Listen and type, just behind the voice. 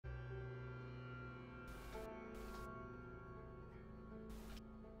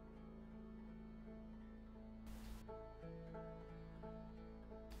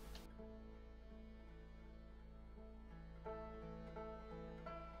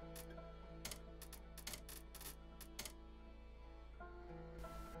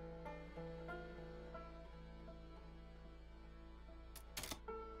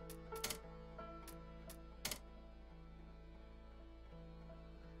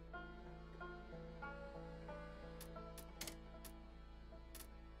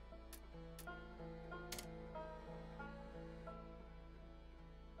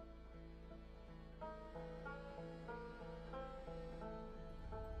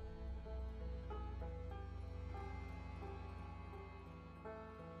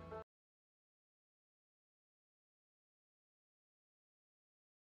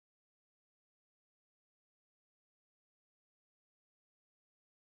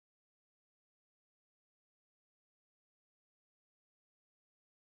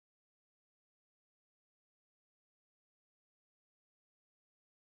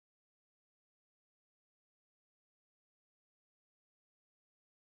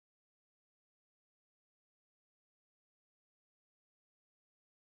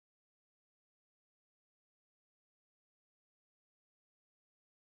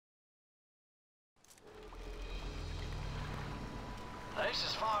This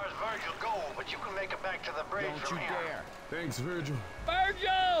is far as Virgil go, but you can make it back to the bridge Don't from you here. dare. Thanks, Virgil.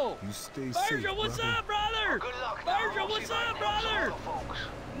 Virgil! You stay safe, Virgil, what's brother. up, brother? Good luck now. Virgil, We'll what's see if I up, can help some brother? other folks.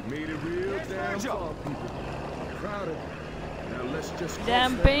 You made it real damn far, people. I'm proud of you. Now let's just cross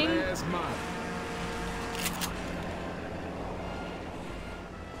Damping. that last mile.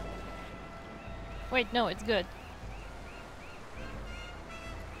 Wait, no, it's good.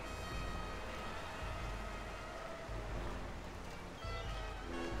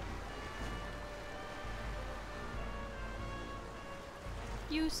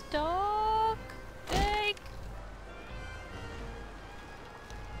 You stuck? Take.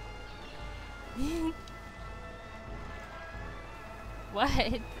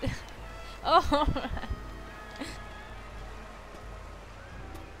 What? Oh.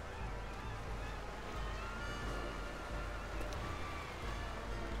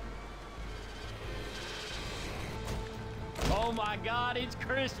 Oh my God, it's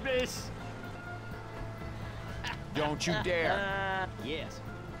Christmas! Don't you dare. Yes.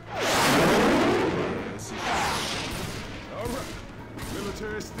 All right.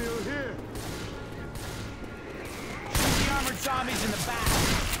 Military's still here. Shoot the armored zombies in the back.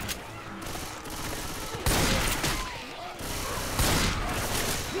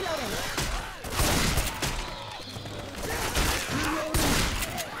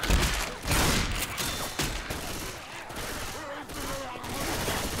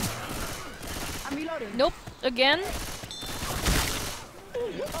 Nope. Again.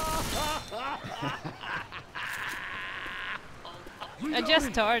 I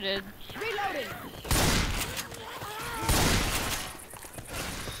just started.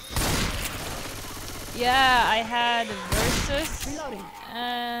 Yeah, I had versus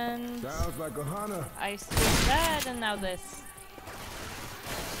and Sounds like a hunter. I skipped that and now this.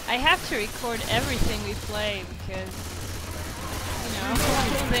 I have to record everything we play because, you know,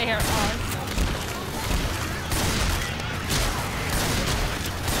 they are awesome.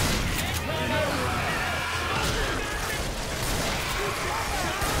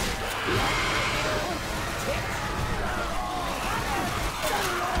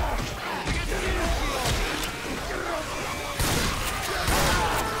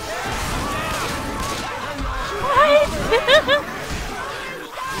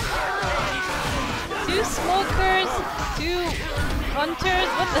 Two smokers, two hunters,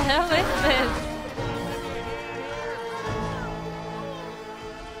 what the hell is this?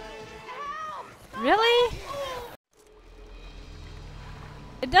 Really?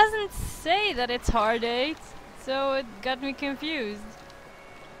 It doesn't say that it's hard 8, so it got me confused.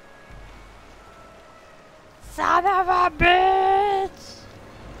 Son of a bitch!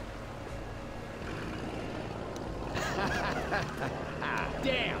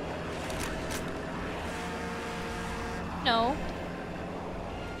 Damn. No.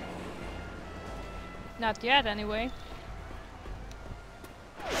 Not yet, anyway.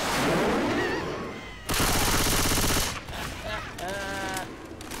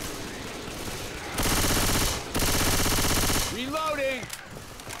 Reloading.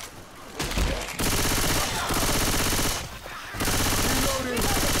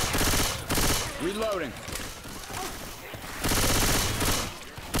 Reloading.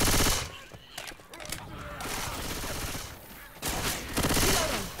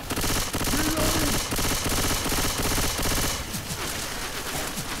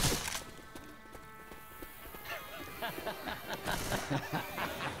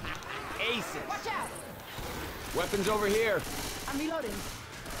 Aces. Watch out! Weapons over here. I'm reloading.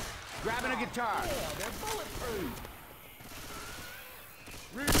 Grabbing a guitar. Yeah, they're bulletproof.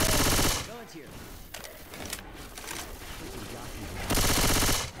 Guns here.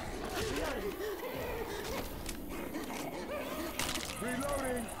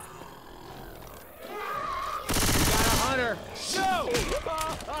 Reloading. We got a hunter. No!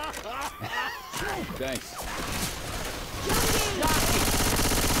 Thanks.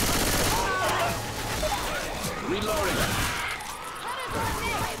 Reloading.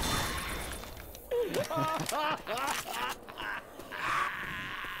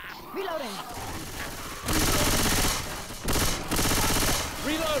 Reloading.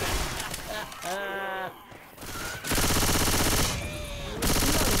 Reloading.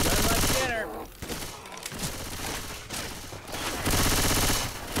 Done like dinner.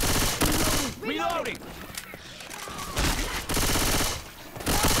 Reloading.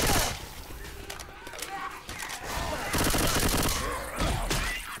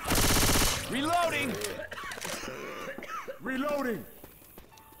 Reloading. Reloading.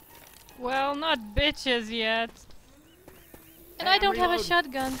 Well, not bitches yet. And I don't have a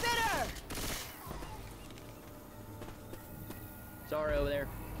shotgun. Sorry over there.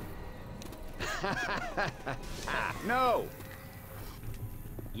 No!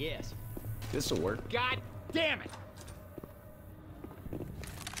 Yes. This'll work. God damn it!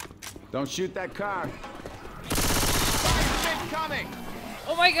 Don't shoot that car. Fire incoming!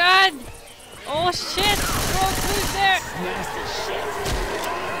 Oh my god! Oh shit! Bro, who's there?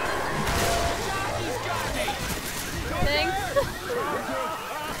 Thanks.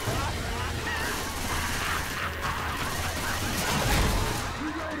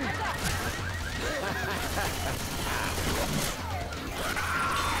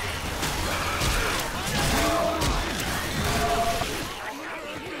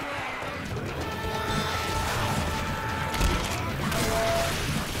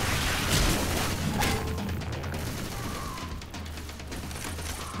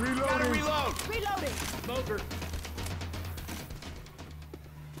 Gotta reload! Reloading. Smoker.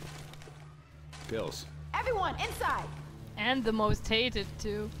 Pills. Everyone, inside. And the most hated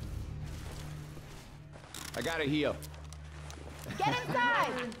too. I gotta heal. Get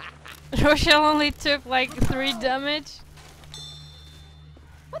inside. Rochelle only took like 3 damage.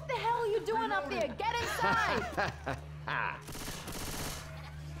 What the hell are you doing up there? Get inside.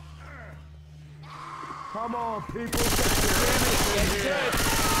 Come on, people. Get your damn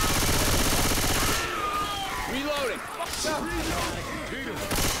Reloading!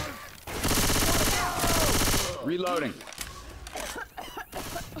 Reloading.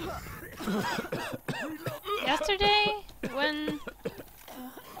 Yesterday, when...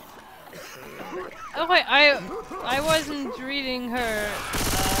 Oh wait, I wasn't reading her.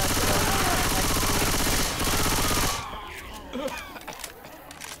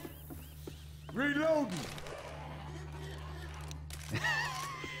 Reloading.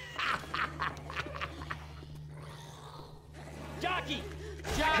 Jockey!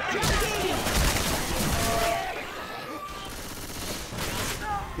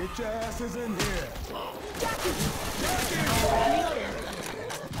 Get your asses in here.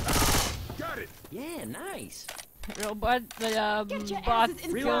 Got it. Yeah, nice. Robot, the Get your bots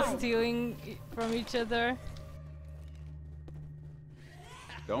asses still inside. stealing from each other.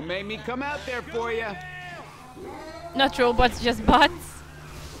 Don't make me come out there for you. Not robots, just bots.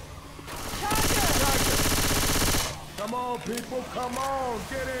 Come on, people. Come on.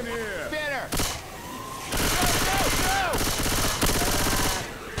 Get in here. Bitter.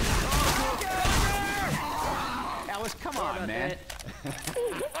 Alice, come on, man.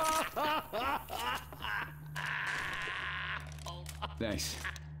 Thanks.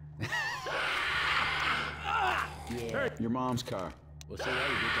 Yeah. Your mom's car. Well, see, that was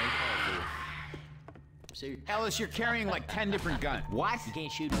a good thing called for. See, Alice, you're carrying like 10 different guns. What? you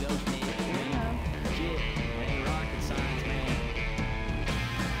can't shoot a ghost, man. Shit, that ain't rocket science, man.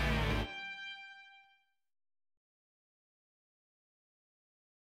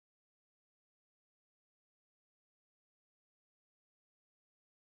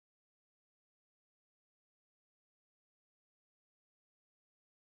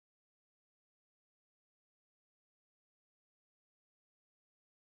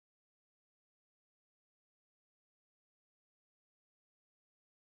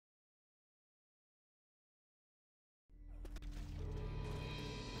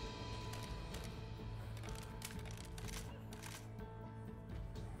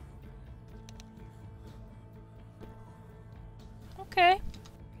 Okay.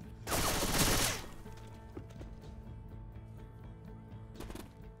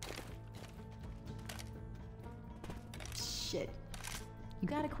 Shit. You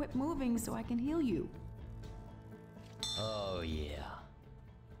gotta quit moving so I can heal you. Oh, yeah.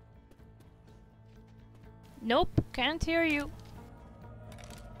 Nope, can't hear you.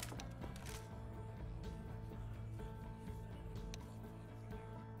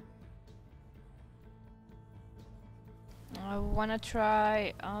 I wanna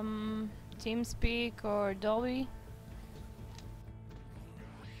try TeamSpeak or Dolby.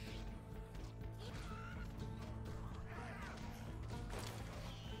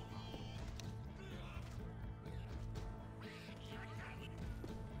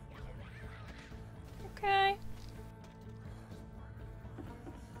 Okay.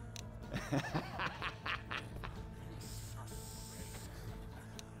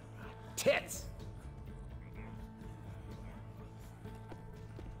 Tits.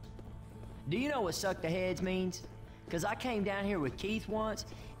 Do you know what suck the heads means? Cause I came down here with Keith once,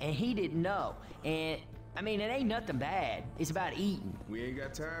 and he didn't know. And I mean, it ain't nothing bad. It's about eating. We ain't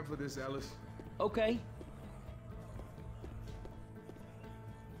got time for this, Alice. Okay.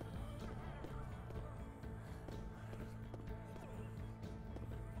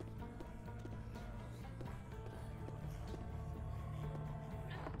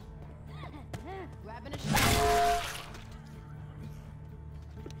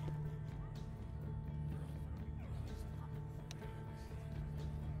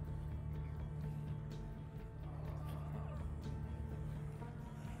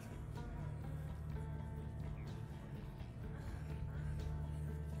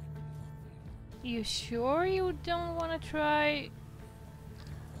 You sure you don't want to try?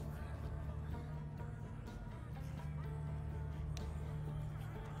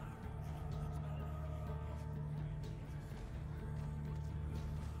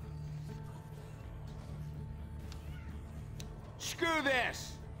 Screw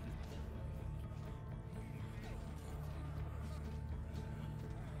this!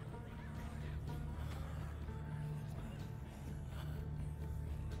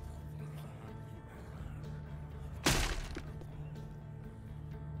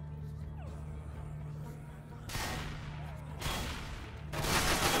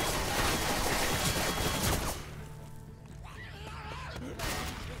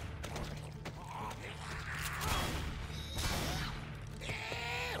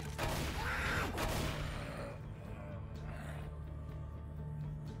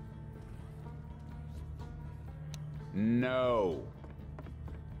 No.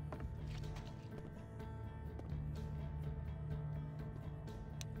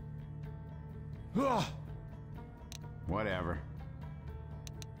 Ugh. Whatever.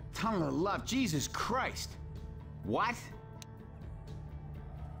 Tunnel of love, Jesus Christ. What?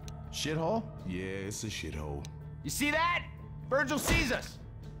 Shithole? Yeah, it's a shithole. You see that? Virgil sees us.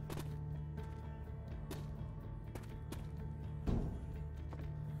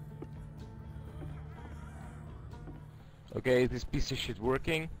 Okay, is this piece of shit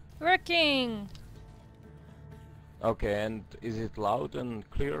working? Working! Okay, and is it loud and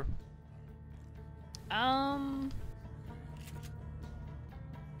clear?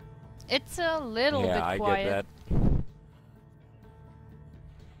 It's a little bit I quiet. get that.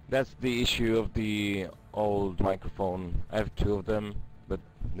 That's the issue of the old microphone. I have two of them, but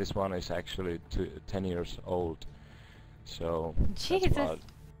this one is actually 10 years old. So, Jesus. that's bad.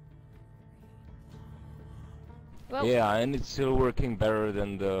 Well, Yeah, and it's still working better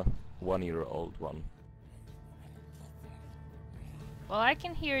than the 1-year-old one. well, I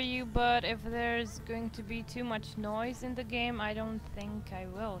can hear you, but if there's going to be too much noise in the game, I don't think I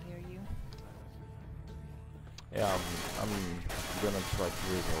will hear you. Yeah, I'm gonna try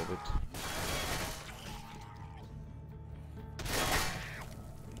to resolve it.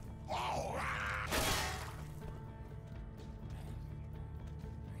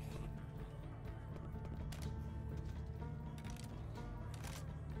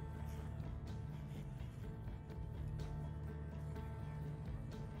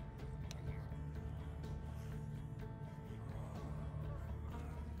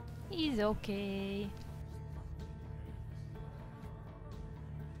 He's okay.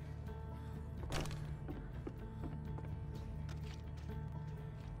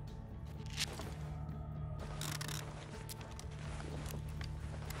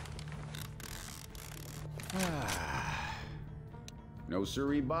 No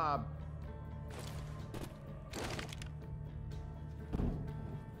siree, Bob.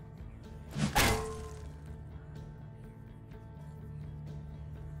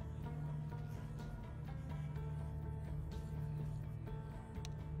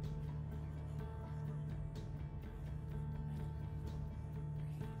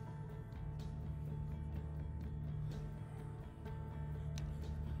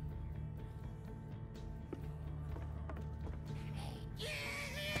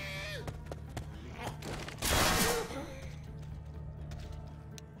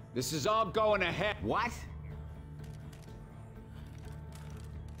 This is all going ahead. What?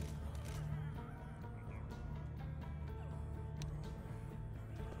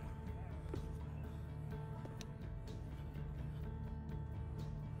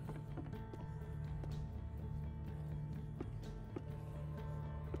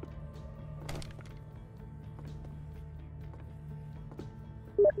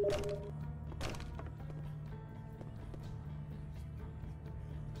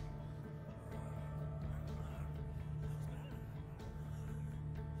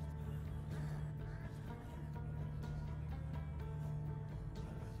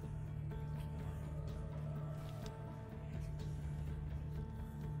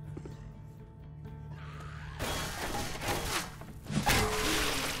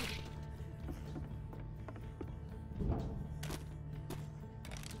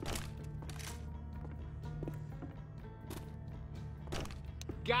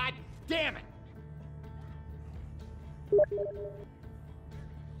 God damn it!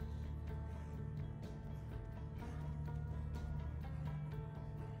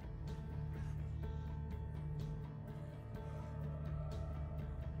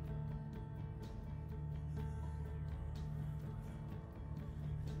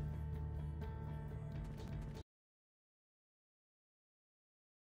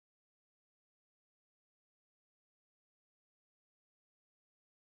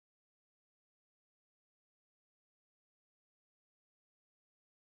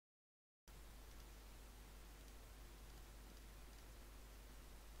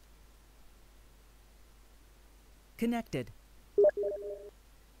 connected.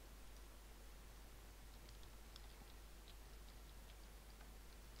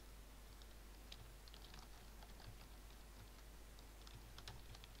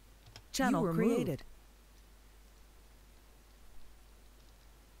 Channel created.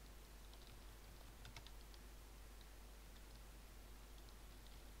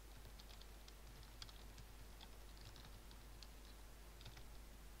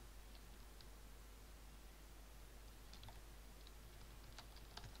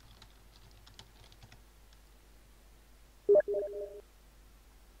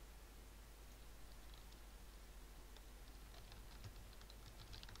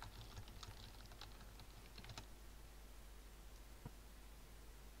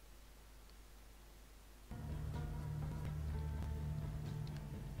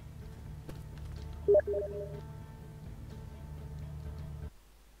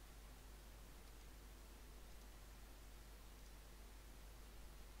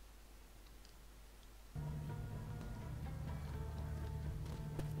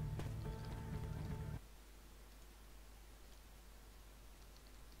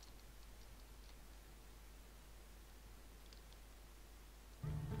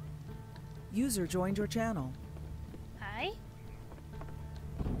 User joined your channel. Hi?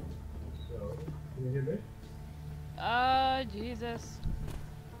 So, can you hear me? Jesus.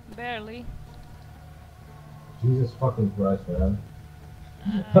 Barely. Jesus fucking Christ, man.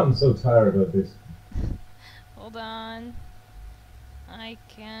 I'm so tired of this. Hold on. I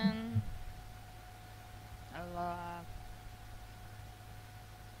can...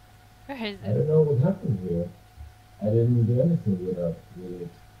 Where is I it? don't know what happened here. I didn't do anything with it.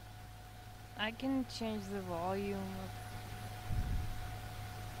 I can change the volume of...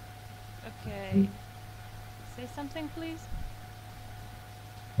 Okay. Say something, please.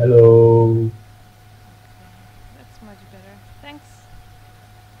 Hello. Okay. That's much better. Thanks.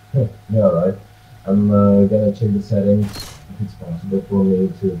 Yeah, right. I'm gonna check the settings if it's possible for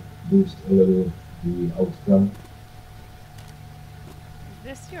me to boost a little the outcome. Is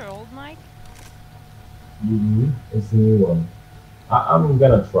this your old mic? It's the new one. I'm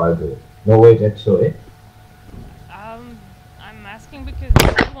gonna try to. No, wait, actually. I'm asking because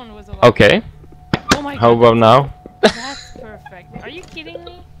the old one was a lot... Okay. Oh my god. How about now? That's perfect. Are you kidding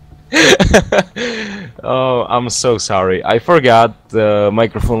me? Oh, I'm so sorry. I forgot the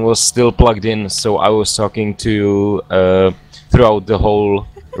microphone was still plugged in, so I was talking to throughout the whole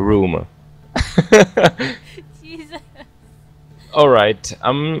room. Jesus. All right,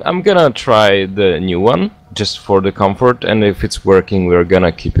 I'm gonna try the new one just for the comfort, and if it's working, we're gonna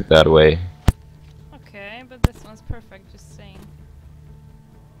keep it that way. Okay, but this one's perfect. Just saying.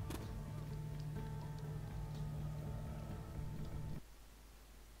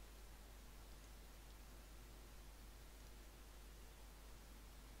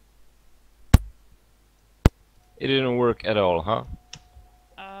 It didn't work at all, huh?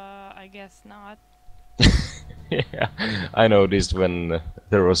 I guess not. Yeah, I noticed when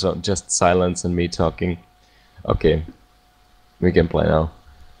there was just silence and me talking. Okay, we can play now.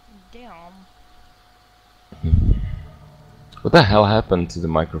 Damn. What the hell happened to the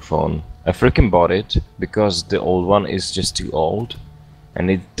microphone? I freaking bought it because the old one is just too old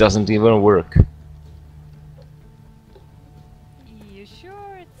and it doesn't even work. You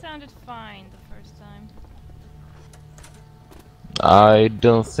sure? It sounded fine the first time. I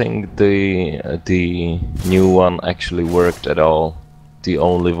don't think the new one actually worked at all. The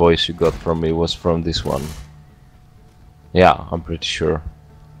only voice you got from me was from this one. Yeah, I'm pretty sure.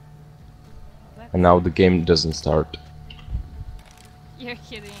 And now the game doesn't start. You're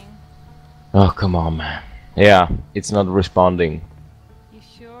kidding. Oh, come on, man. Yeah, it's not responding. You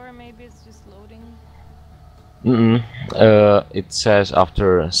sure? Maybe it's just loading? It says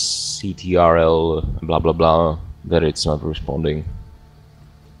after CTRL blah blah blah that it's not responding.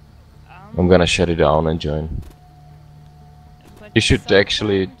 I'm gonna shut it down and join. But You should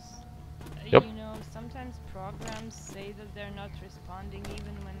actually... Yep. You know, sometimes programs say that they're not responding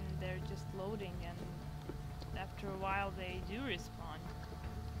even when they're just loading, and after a while they do respond.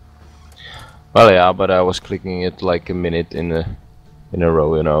 Well, yeah, but I was clicking it like a minute in a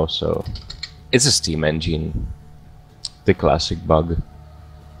row, you know, so... It's a Steam engine. The classic bug.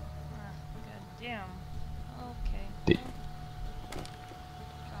 Goddamn. Okay. The-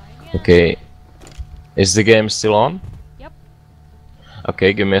 Try again. Okay. Is the game still on? Yep.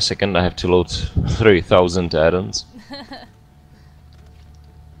 Okay, give me a second, I have to load 3000 add-ons.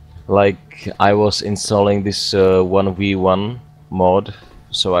 Like, I was installing this 1v1 mod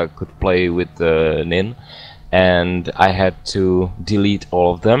so I could play with Nin, and I had to delete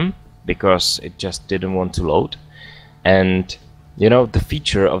all of them because it just didn't want to load. And you know, the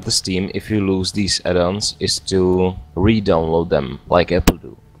feature of the Steam, if you lose these add-ons, is to re-download them like Apple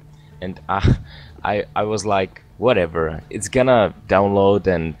do. And I was like, whatever, it's gonna download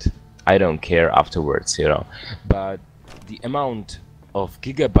and I don't care afterwards, you know. But the amount of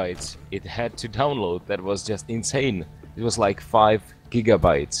gigabytes it had to download, that was just insane. It was like 5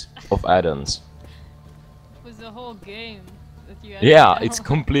 gigabytes of add-ons. It was a whole game that you had Yeah, to it's download.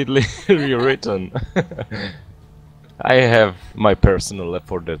 completely rewritten. I have my personal Left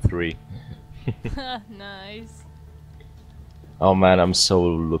 4 Dead 3. Nice. Oh man, I'm so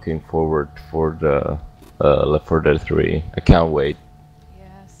looking forward for the Left 4 Dead 3. I can't wait.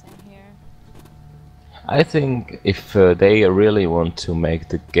 Yeah, same here. I think if they really want to make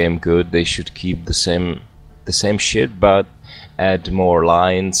the game good, they should keep the same shit, but add more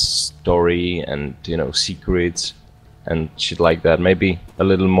lines, story, and you know, secrets and shit like that. Maybe a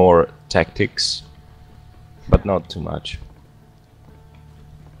little more tactics, but not too much.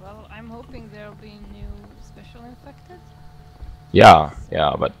 Well, I'm hoping there'll be new special infected. Yeah,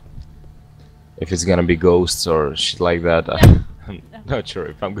 but if it's gonna be ghosts or shit like that, I'm not sure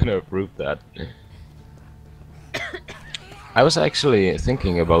if I'm gonna approve that. I was actually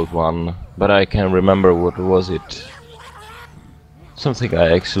thinking about one, but I can't remember what was it. Something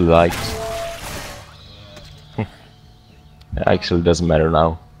I actually liked. It actually doesn't matter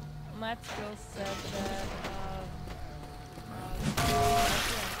now. Matt still said that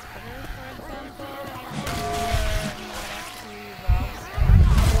Twitter, for example,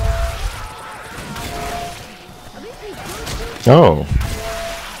 Oh.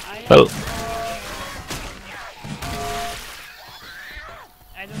 Well.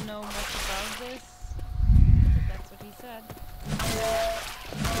 I don't know much about this, but that's what he said.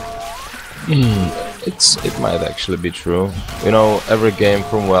 It might actually be true. You know, every game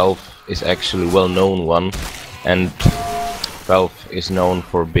from Valve is actually a well-known one, and Valve is known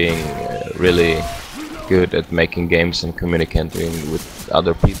for being really good at making games and communicating with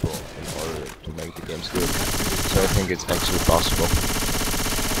other people in order to make the games good. So I think it's actually possible.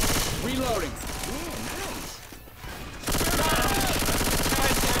 Reloading.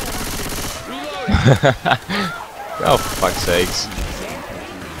 Oh, for fuck's sakes.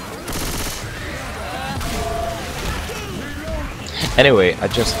 Anyway, I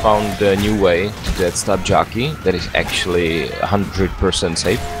just found a new way to dead stab Jockey that is actually 100%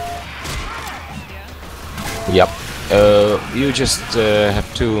 safe. Yep. You just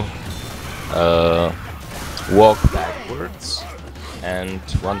have to walk backwards, and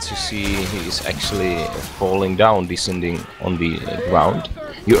once you see he is actually falling down, descending on the ground,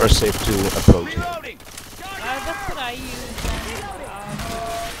 you are safe to approach him. That's what I use,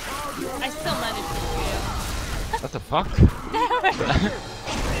 and I still managed to fail. What the fuck?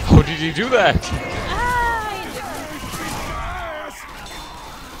 How did you do that?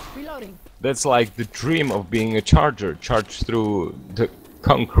 Reloading. That's like the dream of being a charger. Charge through the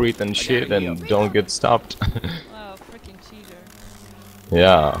concrete and shit and don't get stopped. Wow, freaking cheater.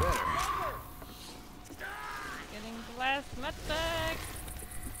 Yeah. Getting the last medpack.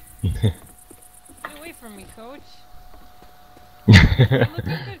 Get away from me, coach. You're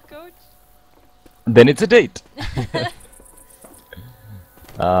looking good, coach. Then it's a date.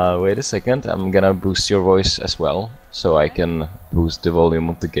 Wait a second, I'm gonna boost your voice as well, so I can boost the volume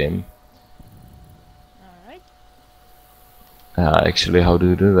of the game. Alright. Actually, how do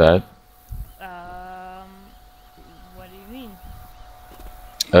you do that? What do you mean?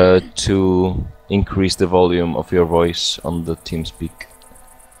 To increase the volume of your voice on the TeamSpeak.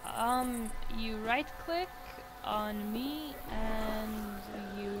 You right click on me and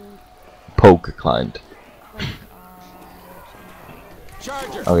you Poke a client. click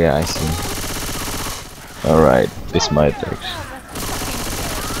Charger. Oh yeah, I see. Alright, this might actually...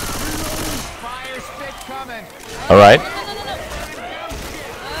 Fire stick coming. Alright.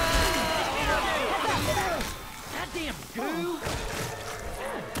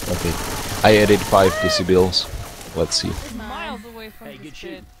 Okay, I added 5 decibels. Let's see. miles away from the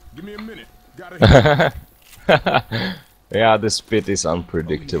shit. Give me a minute. Gotta Yeah, the spit is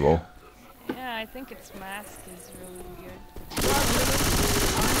unpredictable. Yeah, I think its mask is really weird.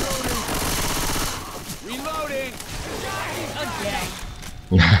 Reloading. Okay.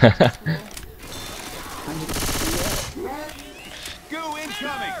 Goo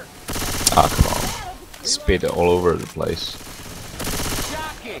incoming. Ah, come on. Spit all over the place.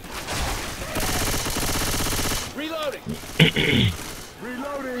 Jockey. Reloading.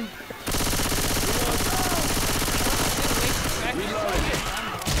 Reloading.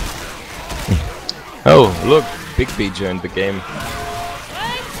 Oh, look, Big B joined the game.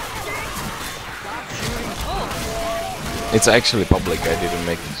 It's actually public. I didn't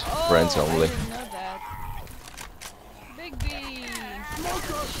make it friends I only. didn't know that. Big B.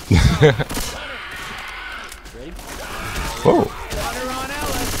 Whoa! Water on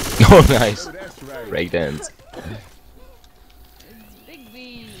Ellis. Oh, nice. That's right. Breakdance. It's Big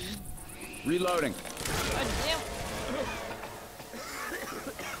B. Reloading. God damn.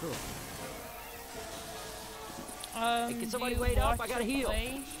 Hey, can somebody do you wait up? I watch gotta or heal.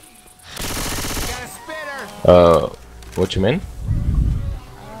 play? Got a spitter. What you mean?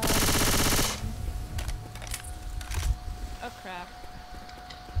 Oh crap.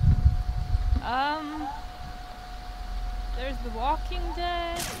 There's The Walking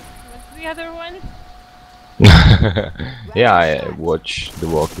Dead. What's the other one? Yeah, I watch The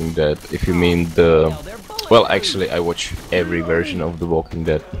Walking Dead. If you mean the... Well, actually, I watch every version of The Walking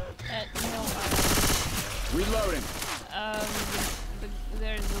Dead. No, Reloading.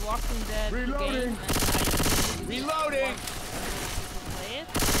 there's The Walking Dead Reloading. game, and Reloading. play it.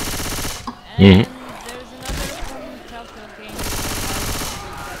 Mhm. And there's another Telltale game.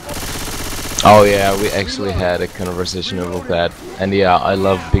 Oh yeah, we actually had a conversation about that. And yeah, I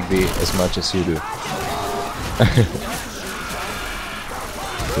love Big B as much as you do.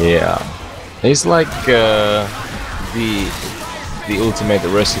 Yeah. He's like the ultimate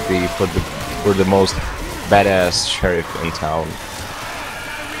recipe for the most badass sheriff in town.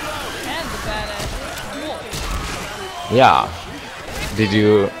 And the badass. Yeah. Did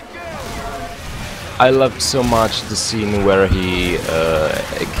you... I loved so much the scene where he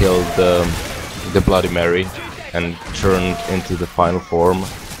killed the Bloody Mary and turned into the final form.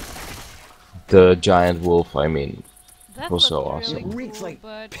 The giant wolf, I mean. That was so looked awesome. really Reeks cool, like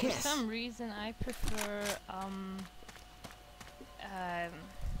but piss. for some reason I prefer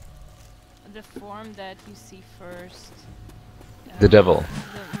the form that you see first. The devil.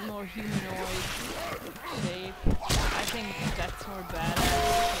 The more humanoid shape. I think that's more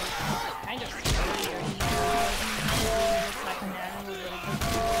badass. It's kind of scarier. He looks like an animal, but it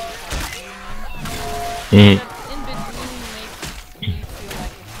doesn't really look like a human. Mm. That in between makes me feel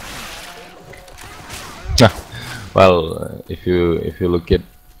like it's Well, if you look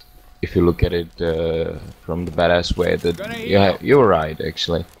at it from the badass way, that yeah, you're right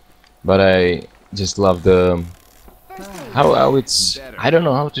actually. But I just love the how it's. I don't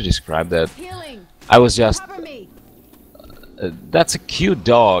know how to describe that. Healing. I was just. Cover me. That's a cute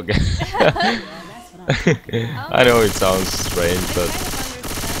dog. That's what I'm I know it sounds strange, but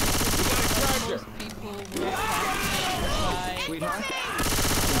most people were fascinated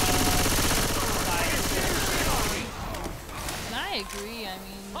by and I agree, I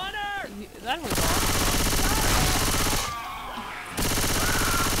mean that was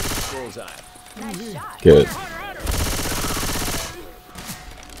Bullseye. nice shot. good.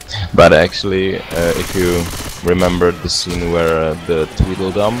 But actually, if you remember the scene where the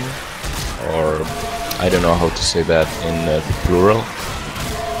Tweedledum, or I don't know how to say that in the plural.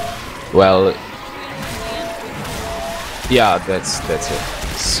 Well, yeah, that's it.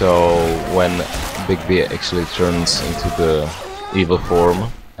 So when Big B actually turns into the evil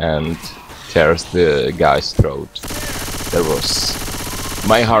form and tears the guy's throat, there was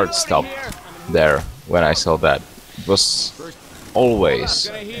my heart stopped there when I saw that. It was always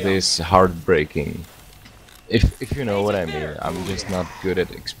this heartbreaking. If you know what I mean, I'm just not good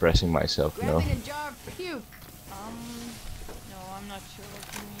at expressing myself, you know. Grabbing a jar of puke. no, I'm not sure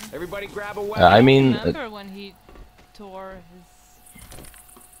what you mean. Everybody grab a weapon. I mean, Remember when he tore his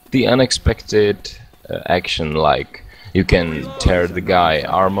the unexpected action, like you can tear the guy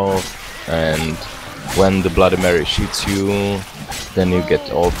arm off, and when the Bloody Mary shoots you, then you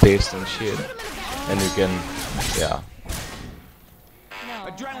get all pissed and shit, and you can, yeah. no.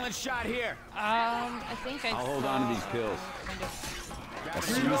 Adrenaline shot here. I think I I'll hold saw on to these pills. kind of As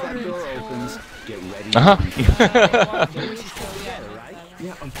soon as that door opens, get ready.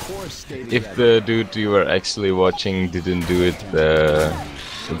 Yeah, of course. Stated If the dude you were actually watching didn't do it there,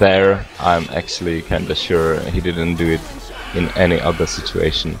 I'm actually kinda sure he didn't do it in any other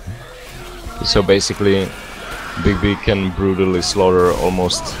situation. So basically, Big B can brutally slaughter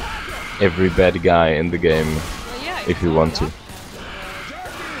almost every bad guy in the game if you want to.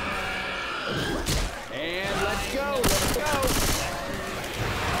 And let's go. Let's go.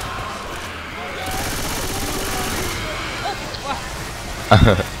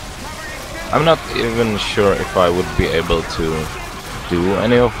 I'm not even sure if I would be able to do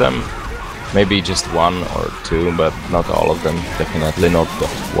any of them. Maybe just one or two, but not all of them. Definitely not the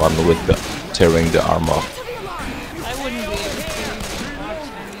one with the tearing the arm off. I wouldn't be able to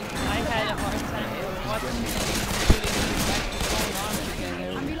watch. I mean, I had a hard time watching and putting the microphone on together.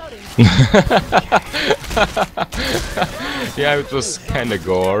 Yeah, it was kinda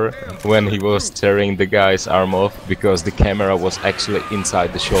gore when he was tearing the guy's arm off because the camera was actually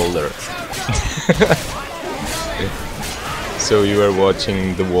inside the shoulder. So you were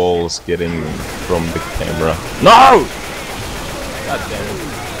watching the walls getting from the camera. No! God damn it.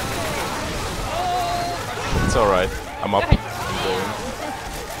 It's alright. I'm up. I'm going.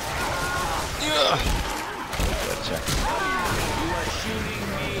 Gotcha.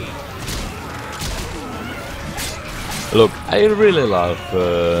 Look, I really love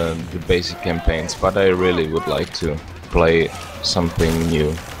the basic campaigns, but I really would like to play something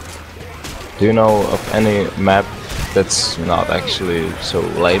new. Do you know of any map that's not actually so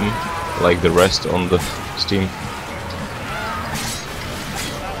lame like the rest on the Steam?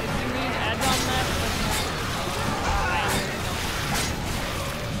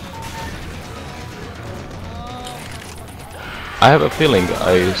 I have a feeling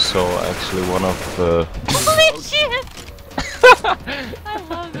I saw actually one of the... Holy shit! I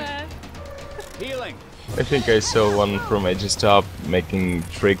love that. Healing. I think I saw one from Edge's Top making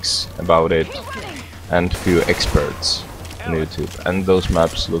tricks about it, and few experts on YouTube, and those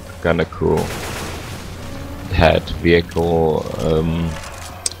maps look kinda cool. It had vehicle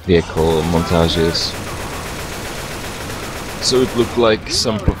montages, so it looked like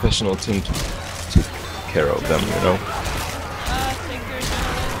some professional team took care of them, you know?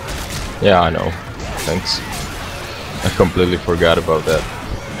 Yeah, I know. Thanks. I completely forgot about that.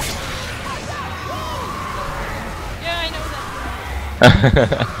 Yeah, I know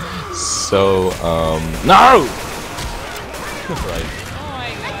that. So, no! Right. Oh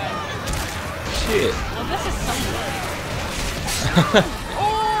my god. Shit. Oh, this is something.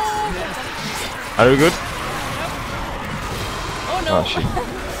 Oh! Are you good? Oh no. Oh shit.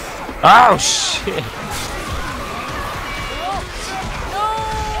 Oh shit!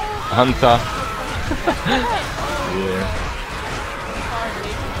 Hunter. Yeah.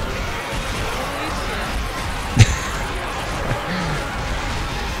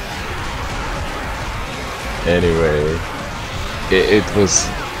 Anyway, it was.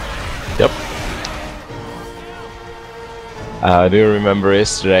 Yep. Do you remember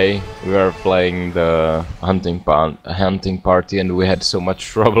yesterday we were playing the hunting party and we had so much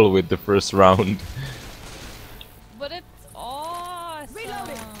trouble with the first round. But it's awesome.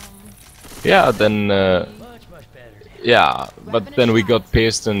 Yeah, then. Yeah, but then we got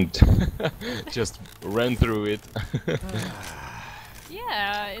pissed and just ran through it.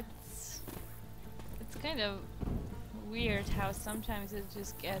 Yeah, it's kind of weird how sometimes it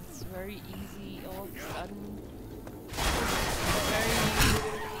just gets very easy all of a sudden. Very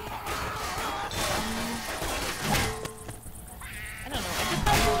I don't know, it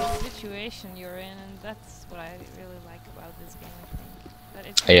depends on the situation you're in, and that's what I really like about this game, I think. That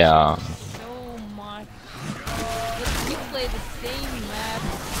it's Yeah. so much. You play the same map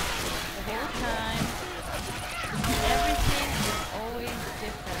the whole time. Everything is always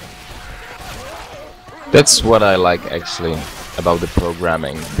different. That's what I like actually about the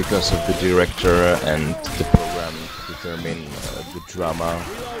programming, because of the director and the program determine the drama.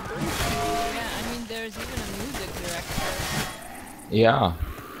 Yeah, I mean there's even a music director. Yeah.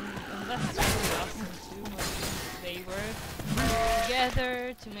 And that's really awesome too. Like, they work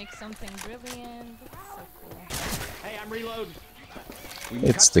together to make something brilliant. It's so cool. Hey, I'm reloading.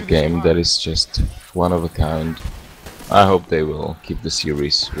 It's the game that is just one of a kind. I hope they will keep the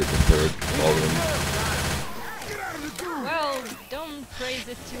series with the third volume. Well, don't praise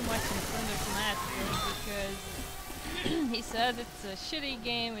it too much in front of Matt because he said it's a shitty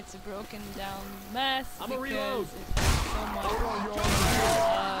game, it's a broken down mess because it has so much,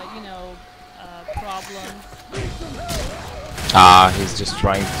 you know, problems. Ah, he's just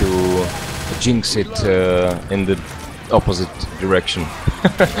trying to jinx it in the opposite direction. I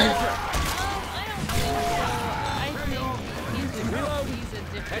think he's a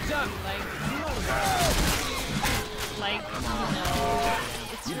different, like, you know,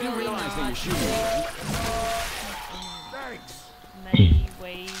 it's really not in many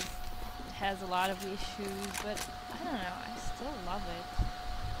ways. It has a lot of issues, but I don't know, I still love it.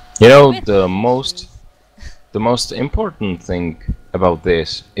 You know, the most important thing about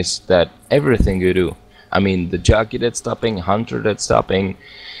this is that everything you do, I mean the jockey that's stopping, hunter that's stopping,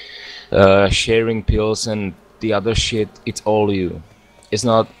 sharing pills and the other shit, it's all you. It's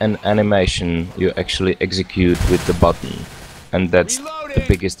not an animation you actually execute with the button, and that's the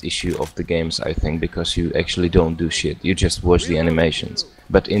biggest issue of the games, I think, because you actually don't do shit, you just watch the animations.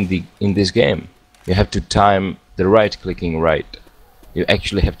 But in this game you have to time the right clicking right. You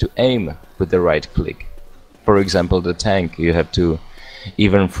actually have to aim with the right click. For example, the tank, you have to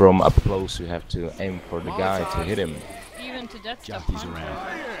Even from up close, you have to aim for the guy to hit him. Even to that stuff. Jockeys around.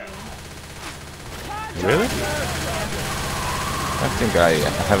 Really? I think I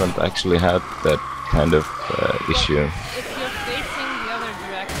haven't actually had that kind of issue. If you're facing the other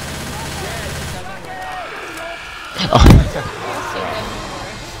direction, it doesn't work. Also doesn't work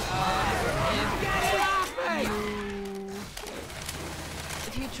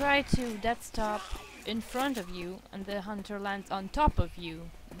if you try to death stop in front of you and the hunter lands on top of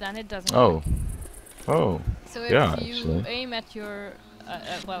you, then it doesn't work. Oh. So if Yeah, you actually. aim at your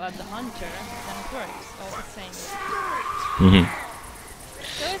well, at the hunter, then it works all the same.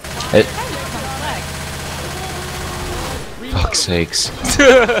 So it's It- kind of complex. Fuck's sakes. Oh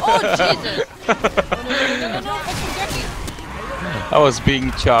Jesus! No, fucking Jackie! I was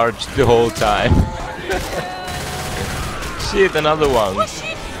being charged the whole time. Shit, another one. Oh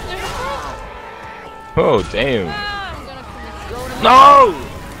shit! There's a first! Oh, damn. Ah, I'm gonna commit. No!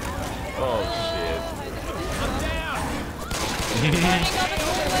 Oh, shit.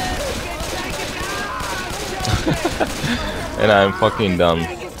 And I'm fucking done.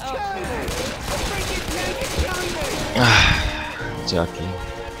 Jockey,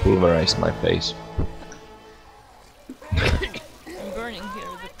 pulverized my face. I'm burning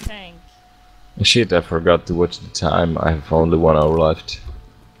here with a tank. Shit, I forgot to watch the time. I have only 1 hour left.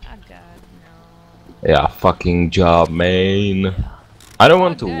 Oh god, no. Yeah, fucking job, man. I don't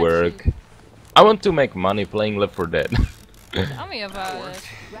want to that work. I want to make money playing Left 4 Dead. Tell me about it.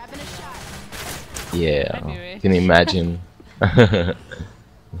 Yeah, I'd be rich. can you imagine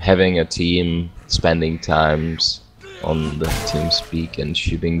having a team, spending times on the team speak and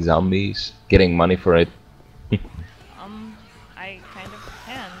shooting zombies, getting money for it? I kind of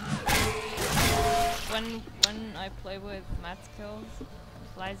can. When I play with Matt Skills,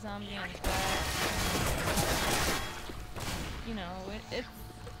 Fly Zombie and Flash, you know,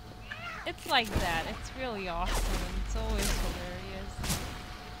 it's like that. It's really awesome. It's always hilarious.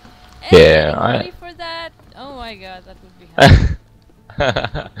 Yeah, Ready for that? Oh my god, that would be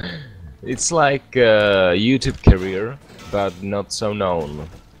hard. It's like a YouTube career, but not so known.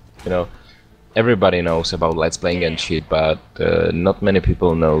 You know, everybody knows about Let's Playing and shit, but not many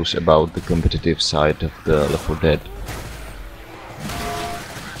people knows about the competitive side of the Left 4 Dead.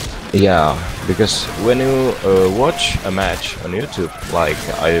 Yeah, because when you watch a match on YouTube, like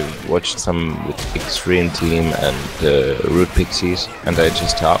I watched some with Extreme Team and Root Pixies, and I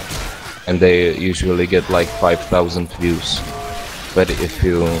just stopped, and they usually get like 5,000 views. But if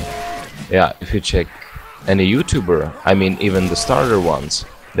you check any YouTuber, I mean even the starter ones,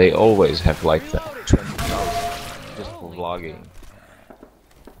 they always have like 20,000 just for vlogging.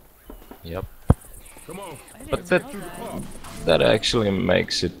 Yep. But that actually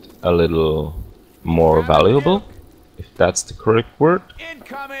makes it a little more valuable, if that's the correct word.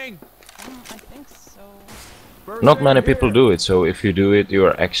 Incoming! I think so. Not many people do it, so if you do it, you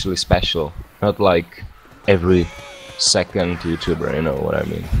are actually special. Not like every second YouTuber, you know what I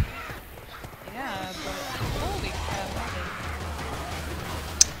mean. Yeah, but holy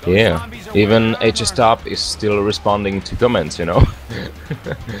crap. Yeah, even HS Top is still responding to comments, you know.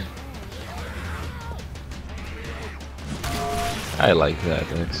 I like that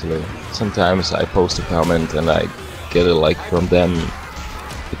actually. Sometimes I post a comment and I get a like from them.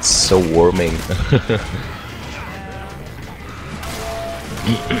 It's so warming.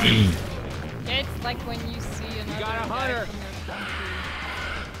 Yeah, it's like when you see another guy from your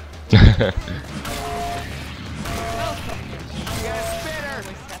country.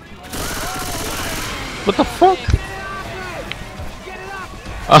 What the fuck?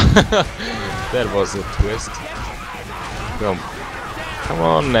 That was a twist. Come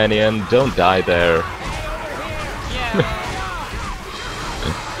on, Nanian, don't die there. Yeah.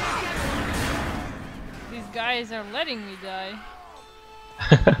 These guys are letting me die.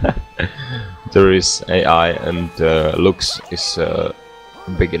 There is AI and Lux is a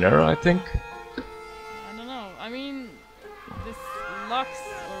beginner, I think. I don't know. I mean, this Lux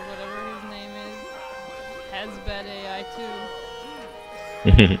or whatever his name is has bad AI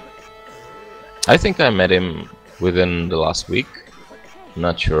too. I think I met him within the last week.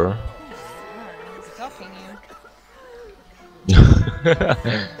 Not sure. He's stalking you.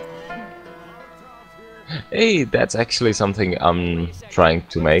 Hey, that's actually something I'm trying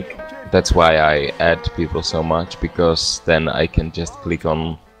to make. That's why I add people so much, because then I can just click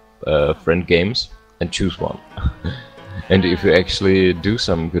on friend games and choose one. And if you actually do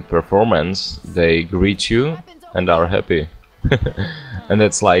some good performance, they greet you and are happy. And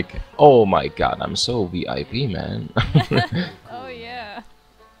it's like, oh my god, I'm so VIP, man. Oh yeah.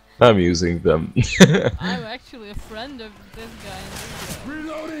 I'm using them. I'm actually a friend of this guy.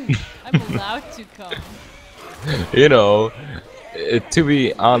 I'm allowed to come. You know, to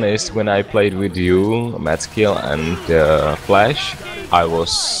be honest, when I played with you, Matskill and Flash, I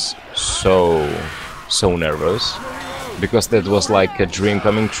was so nervous because that was like a dream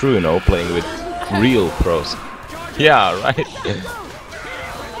coming true, you know, playing with real pros. Yeah, right. Kind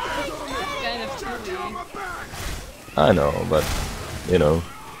of silly. I know, but you know,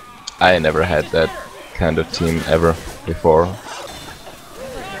 I never had that kind of team ever before.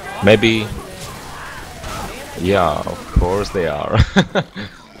 Maybe. Yeah, of course they are.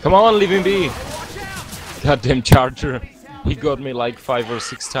 Come on, leave me be! Goddamn Charger! He got me like 5 or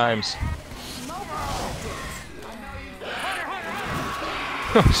 6 times.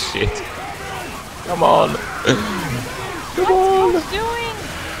 Oh shit! Come on! Come on! What's doing?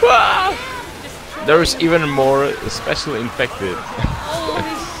 Ah! There's even more special infected. Holy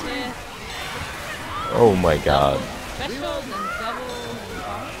shit! Oh my god! Specials and double.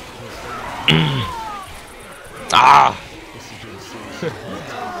 Ah!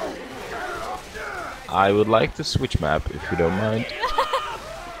 I would like to switch map if you don't mind.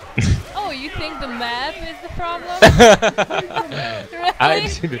 Oh, you think the map is the problem?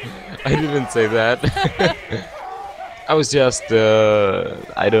 Really? I didn't say that. I was just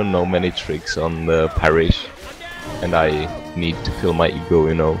I don't know many tricks on the parish, and I need to feel my ego,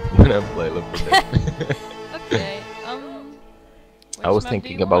 you know, when I play Left 4 Dead. Okay. I was which map do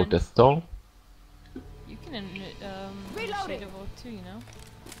thinking you about want? the stall. You can initiate a vote too, you know.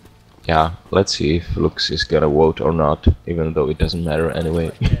 Yeah, let's see if Lux is gonna vote or not, even though it doesn't matter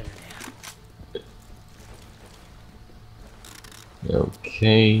anyway.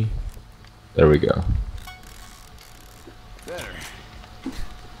 Okay, there we go.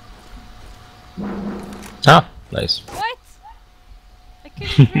 Ah, nice. What? I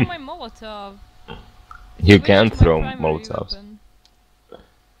couldn't throw my Molotov. You Switch can to my throw primary Molotovs. weapon.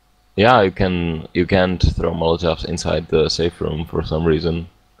 Yeah, you can. You can't throw Molotovs inside the safe room for some reason.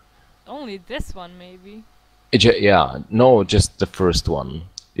 Only this one, maybe. Yeah, no, just the first one.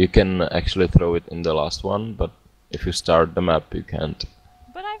 You can actually throw it in the last one, but if you start the map, you can't.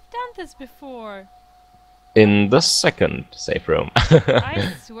 But I've done this before. In the second safe room.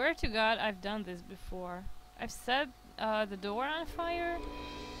 I swear to God, I've done this before. I've set the door on fire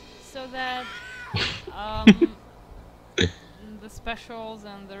so that the specials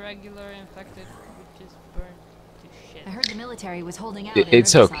and the regular infected would just burn to shit. I heard the military was holding out.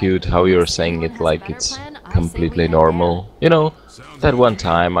 It's so cute how you're saying it like it's completely normal. You know, that one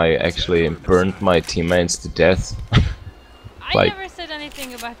time I actually burned my teammates to death. I never said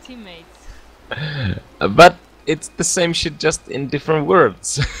anything about teammates. But it's the same shit, just in different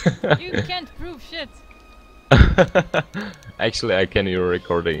words. You can't prove shit. Actually, I can. You're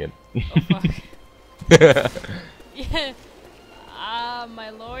recording it. Oh fuck. Yeah.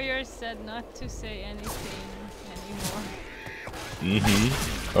 My lawyer said not to say anything anymore.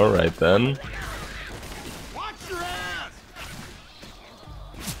 Alright then.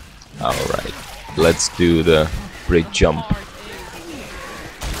 Alright. Let's do the bridge jump.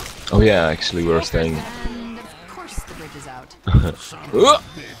 Oh yeah, actually we're staying. And of course the bridge is out.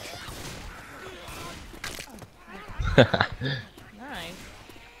 Nice.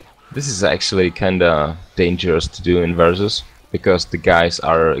 This is actually kinda dangerous to do in versus, because the guys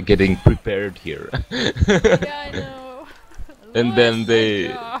are getting prepared here. Yeah, I know. And then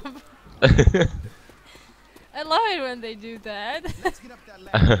they... I love it when they do that.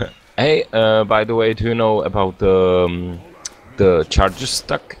 Hey, by the way, do you know about the charger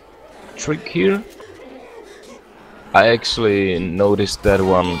stuck trick here? I actually noticed that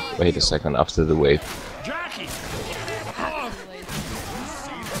one. Wait a second, after the wave.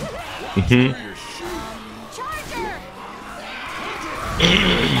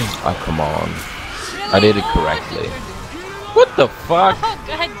 Oh, come on. I did it correctly. What the fuck? Oh,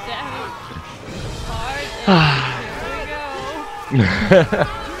 god damn it. Hard. Here we go.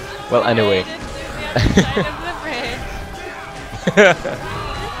 Well, anyway.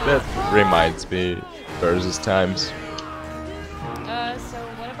 That reminds me, versus times. So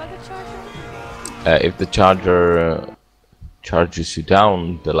what about the charger? If the charger charges you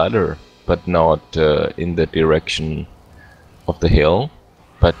down the ladder, but not in the direction of the hill,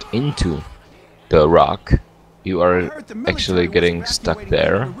 but into the rock, you are actually getting stuck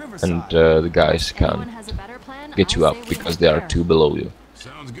there, and the guys can't get you up because they are too below you.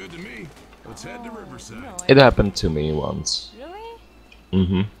 Sounds good to me. Let's head to Riverside. It happened to me once.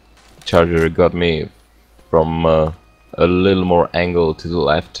 Really? Charger got me from a little more angle to the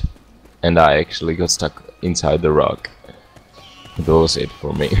left, and I actually got stuck inside the rock. That was it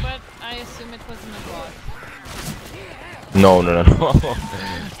for me. But I assume it wasn't a bot. No, no, no, no.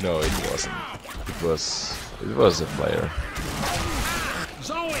 No, it wasn't. It was a player.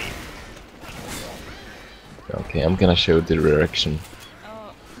 Zoe! Okay, I'm gonna show the direction.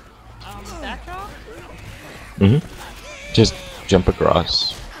 Oh, that rock? Just jump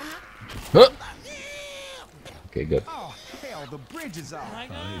across. Huh. Okay, good. Oh, hell, the bridge is out. Am I I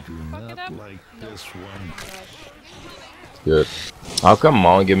gonna do fuck it not up? like this one. Good. Oh, come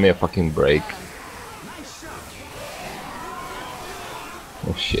on, give me a fucking break.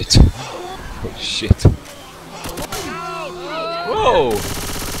 Oh shit. Oh shit. Whoa!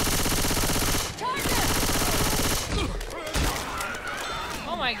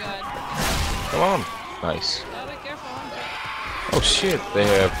 Oh my god. Come on. Nice. Gotta be careful, Hunter. Oh shit, they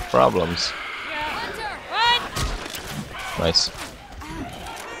have problems. Yeah. What? Nice.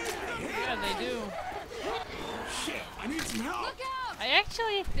 Yeah, they do. I need some help. I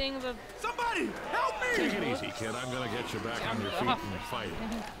actually think that Somebody, help me! Take it easy, kid. I'm gonna get you back on your feet and fight.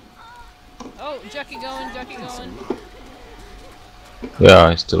 oh, jockey going, jockey going. Yeah,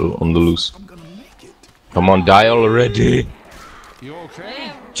 I'm still on the loose. I'm gonna make it. Come on, die already. You They okay?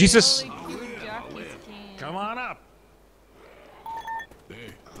 have Jesus. really cute jockeys, King. Come on up. Hey,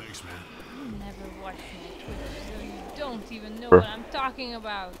 thanks, man. You never watched my Twitter, so you don't even know Sure. what I'm talking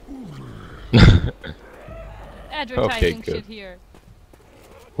about. Advertising good. shit here.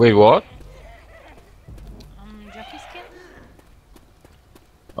 Wait, what? Jockey skin?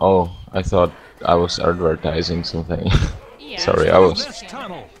 Oh, I thought I was advertising something. Yeah. Sorry, I was This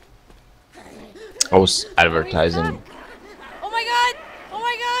tunnel. advertising. Oh my god! Oh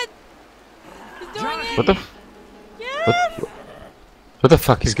my god! He's doing it! What the? Yes! What the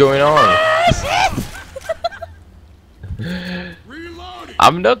fuck is going on? Reloading.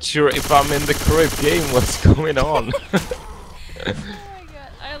 I'm not sure if I'm in the correct game. What's going on? Oh my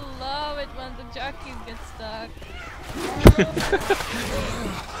god, I love it when the jockeys get stuck.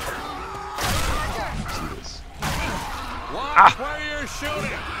 Watch where you're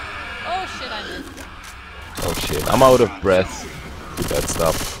shooting. Oh shit, I missed. Oh shit, I'm out of breath with that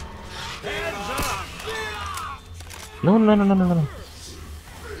stuff. Hands up. No, no, no, no, no, no.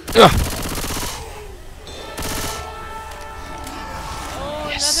 Ugh. Oh,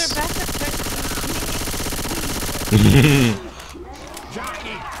 Yes. another backup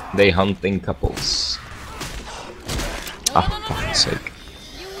Jockey. They hunting couples. Ah, for fuck's sake.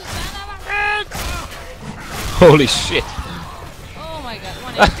 You son of a bitch! Holy shit. Oh my god,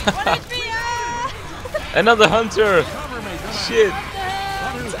 1 HP, 1 HP! Ah! Another hunter. Cover me. Come Shit. What the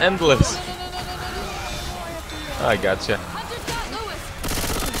hell? It's endless. I gotcha.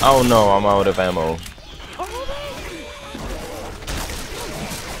 Oh no, I'm out of ammo. Oh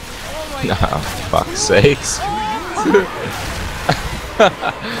my Nah, fuck's sakes.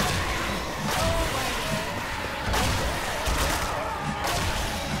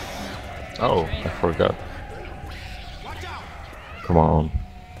 Oh, I forgot. Come on.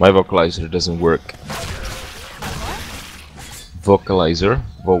 My vocalizer doesn't work. Vocalizer?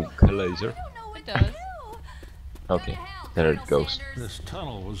 Vocalizer? It does. Okay, there it goes. This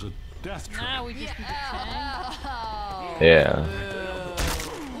tunnel was a death trap. Now we just need a tank. Yeah.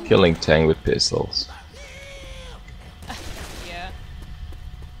 Killing Tang with pistols. Yeah.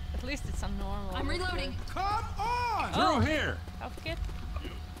 At least it's some normal. I'm reloading. Come on. Oh. Through here. Health kit?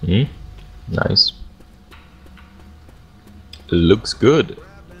 Hmm? Nice. Looks good.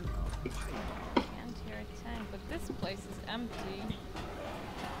 Can't hear a tank, but this place is empty.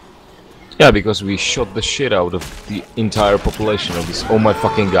 Yeah, because we shot the shit out of the entire population of this. Oh my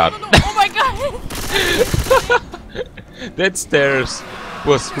fucking god. Oh my god! That stairs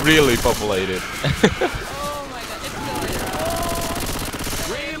was really populated. Oh my god, it's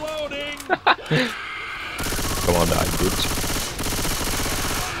going. Reloading. Come on, die, bitch.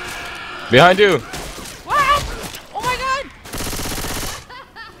 Behind you! What? Oh my god!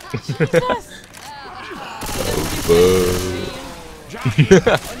 Jesus!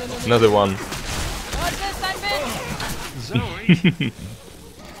 Another one. What's this? I'm Zoe.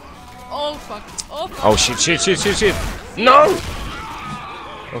 Oh fuck. Oh fuck. Oh shit, shit, shit, shit, shit! No!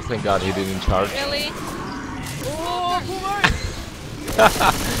 Oh, thank god he didn't charge. Really? Oh, Boomer!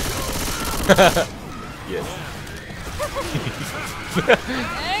 Yes.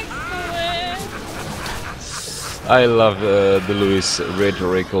 Excellent! I love the Louis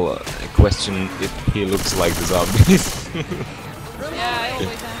rhetorical question if he looks like the zombies. Yeah, I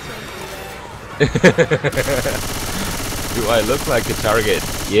always answer Do I look like a target?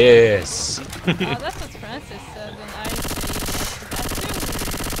 Yes. that's what Francis said, and I say yes to that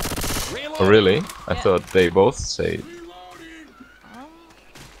too. Oh, really? I thought they both say it.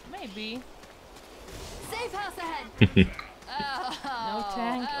 Maybe. Safe house ahead. No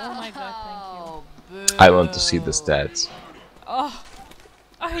tank. Oh my god, thank you. I want to see the stats. Oh,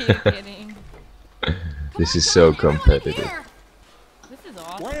 are you kidding? This is so competitive. This is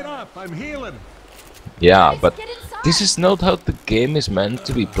awesome. Wait up, I'm healing. Yeah, but this is not how the game is meant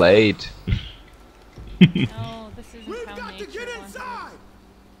to be played. No, this isn't how nature wants it.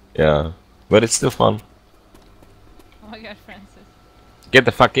 Yeah, but it's still fun. Oh my god, Francis. Get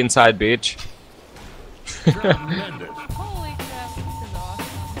the fuck inside, bitch. Tremendous. Holy crap, this is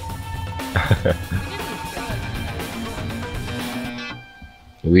awesome.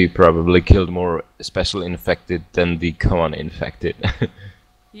 We probably killed more special infected than the common infected.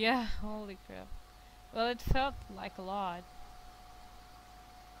 Yeah, holy crap. Well, it felt like a lot.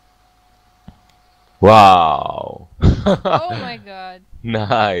 Wow. Oh my god.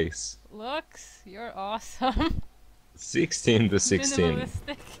 Nice. Looks, you're awesome. 16 to 16.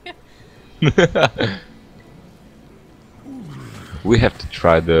 Minimalistic. We have to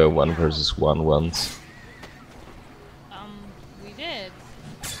try the 1 versus 1 once. We did.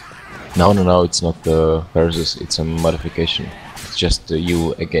 No, it's not the versus, it's a modification. It's just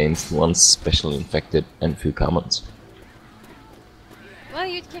you against one special infected and few commons. Well,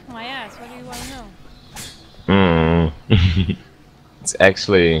 you'd kick my ass, what do you want to know? It's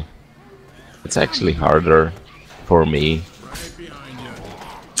actually harder for me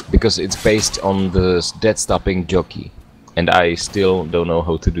because it's based on the dead stopping jockey, and I still don't know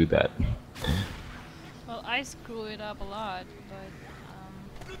how to do that. Well, I screw it up a lot,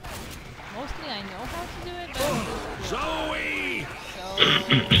 but mostly I know how to do it. But Zoe!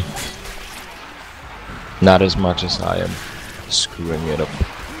 Not as much as I am screwing it up.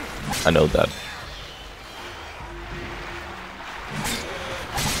 I know that.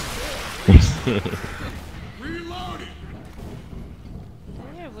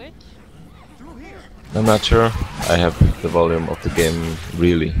 I'm not sure. I have the volume of the game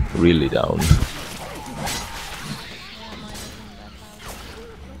really, really down.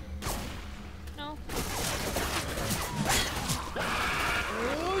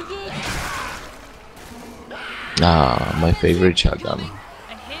 Ah, my favorite shotgun.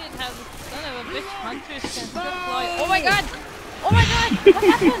 I hated how the son of a bitch hunters can deploy. Oh my god! Oh my god! What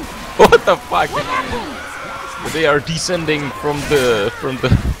happened? What the fuck? What happened? They are descending from the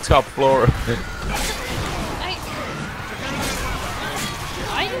top floor.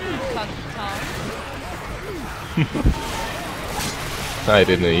 I didn't cut the top. I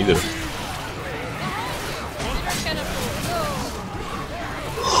didn't either.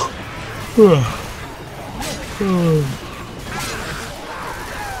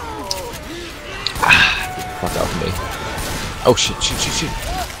 Fuck off me. Oh shit.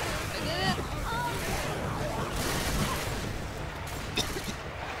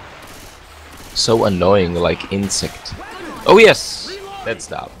 So annoying, like insect. Oh yes! Let's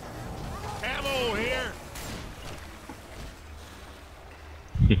stop. Ammo here.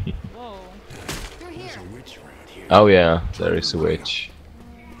 Whoa. There's a witch around here. Oh yeah, there is a witch.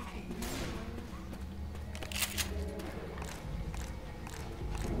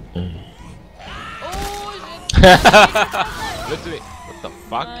 Look at me. What the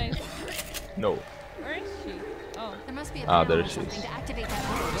fuck? Nice. No. Where is she? Oh. There must be a Ah, panel there or she something is. to activate that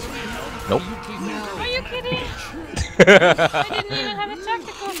bridge. Nope. Are you kidding? I didn't even have a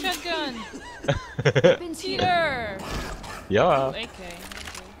tactical shotgun. Cheater. Yeah. Okay.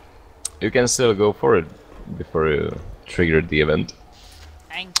 You can still go for it before you trigger the event.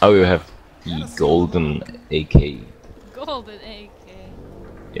 Thank Oh, you have the golden AK. Golden AK.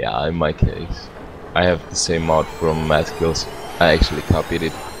 Yeah, in my case. I have the same mod from Mad Kills. I actually copied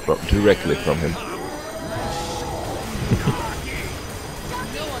it directly from him. No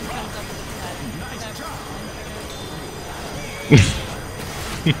one comes up with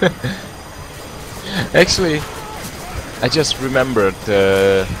that. Actually, I just remembered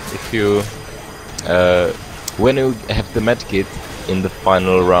if you when you have the medkit in the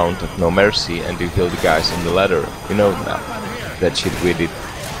final round of No Mercy and you kill the guys on the ladder, you know that shit we did.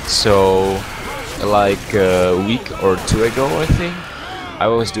 So like a week or 2 ago, I think, I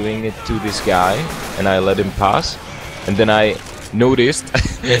was doing it to this guy and I let him pass, and then I noticed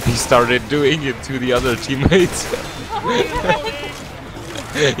he started doing it to the other teammates.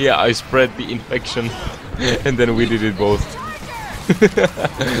 Yeah, I spread the infection and then we did it both.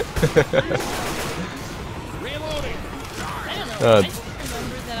 I don't know. I just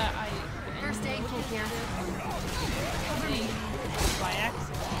remember that I First aid kit here. by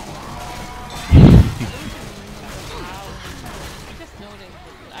accident. I just noticed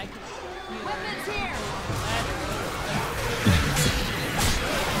that I could feel Weapons here.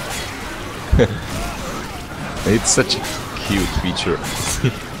 It's such a cute feature.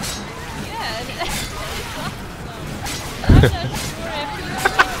 Yeah, and it's awesome. I'm not sure if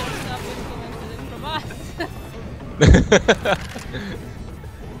you implemented it from us.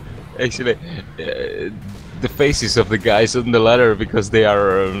 Actually, the faces of the guys on the ladder, because they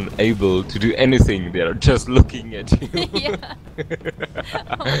are unable to do anything, they are just looking at you. Yeah.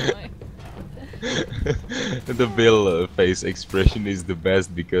 Oh my. The Bill face expression is the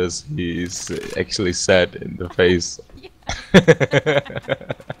best because he is actually sad in the face.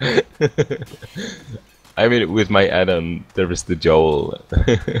 I mean, with my add-on, there is the Joel.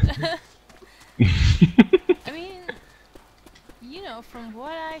 I mean, you know, from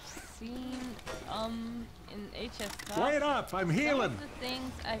what I've seen in HS Cup, Wait up, I'm healing. some of the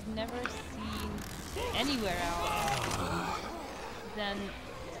things I've never seen anywhere else than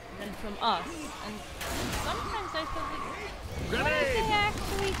from us. And sometimes I thought, like, what if they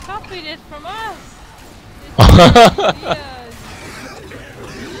actually copied it from us?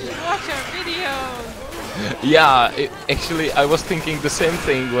 Watch our videos. Yeah, actually, I was thinking the same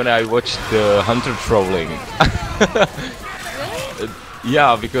thing when I watched the Hunter trolling.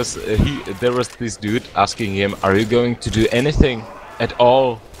 Yeah, because there was this dude asking him, "Are you going to do anything at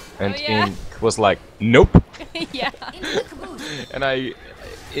all?" And Ink was like, "Nope." Yeah. And I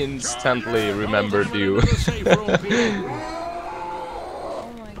instantly remembered you. Oh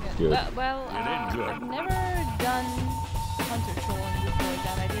my god. Good. Well, I've never done Hunter trolling before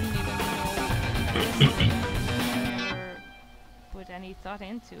that. I didn't even know this or put any thought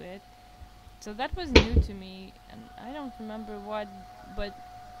into it. So that was new to me, and I don't remember what, but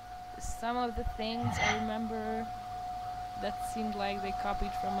some of the things I remember that seemed like they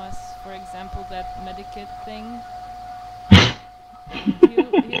copied from us. For example, that medikit thing.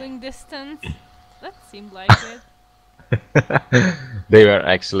 Healing distance. That seemed like it. They were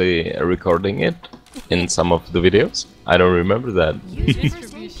actually recording it in some of the videos. I don't remember that.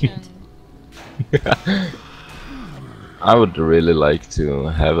 Distribution. I would really like to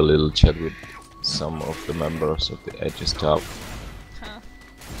have a little chat with some of the members of the Edge's Top. Huh.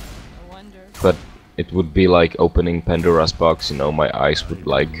 I wonder. But it would be like opening Pandora's box, you know, my eyes would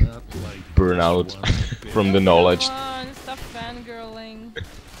like burn out from the knowledge. Come on, stop fangirling.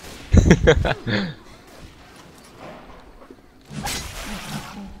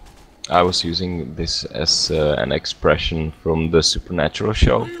 I was using this as an expression from the Supernatural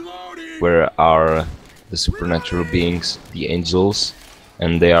show, where are the supernatural beings, the angels,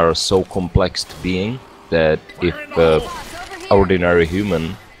 and they are so complex to being that if ordinary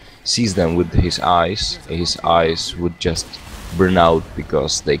human sees them with his eyes would just burn out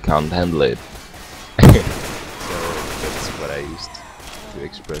because they can't handle it. So that's what I used to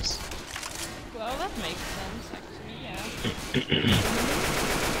express. Well, that makes sense, actually, yeah.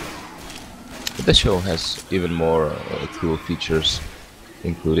 But the show has even more cool features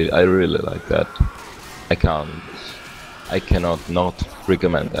included. I really like that. I cannot not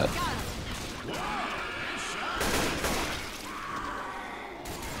recommend that.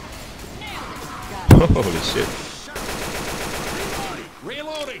 Holy shit.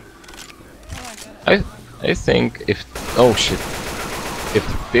 Reloading. I think if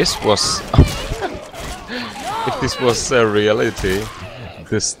this was if this was a reality,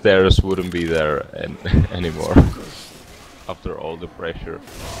 the stairs wouldn't be there anymore. After all the pressure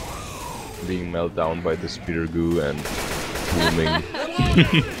being melted down by the spear goo and booming.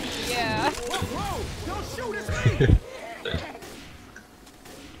 Yeah. Don't shoot at me!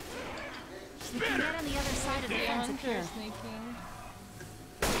 Get on the other side of the fence up here.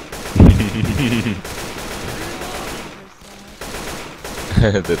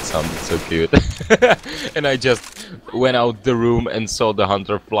 That sounded so cute. And I just went out the room and saw the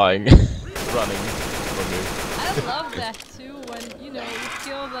hunter flying, running from me. I love that too, when, you know, you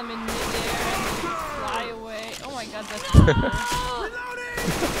kill them in midair and they just fly away. Oh my god, that's cool.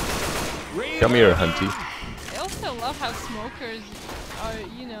 Come here, Hunty. I also love how smokers are,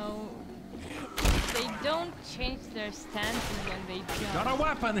 you know, they don't change their stances when they jump. Got a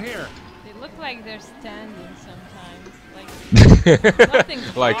weapon here. They look like they're standing sometimes. Like,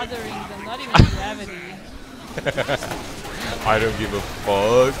 nothing's Like- bothering them, not even gravity. I don't give a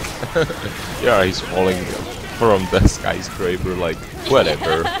fuck. Yeah, he's falling from the skyscraper, like,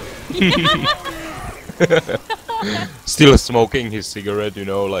 whatever. Still smoking his cigarette, you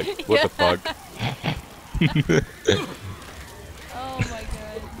know, like, what the fuck. Oh my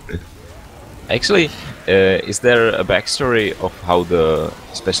god. Actually, is there a backstory of how the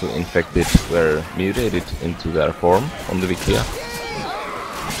special infected were mutated into their form on the Wikia?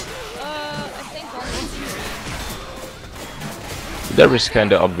 I think on the There is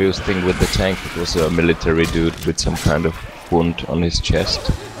kind of obvious thing with the tank. It was a military dude with some kind of wound on his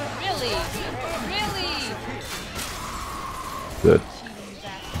chest. Really? Really? Good.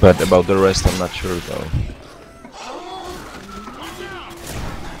 But about the rest, I'm not sure though.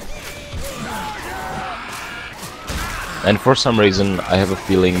 And for some reason, I have a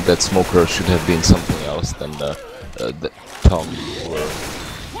feeling that Smoker should have been something else than the Tom were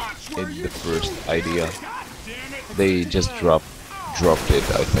in the first idea. They just dropped it,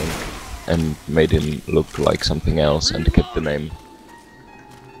 I think, and made him look like something else and kept the name.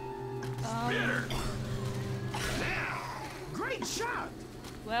 Great shot.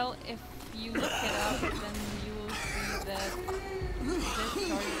 Well, if you look it up, then you will see that this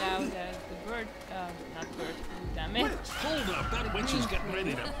started out as the bird, not bird flu, damn it. Hold up, that witch is getting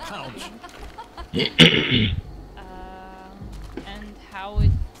ready to pounce. And how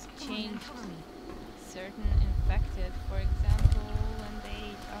it changed certain infected. For example, when they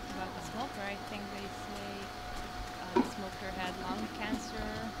talk about the smoker, I think they say the smoker had lung cancer,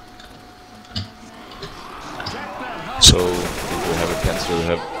 something like that. So, if you have a cancer, you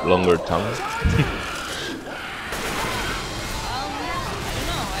have longer tongue? I don't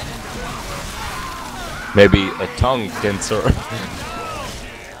know, I don't remember. Maybe a tongue cancer.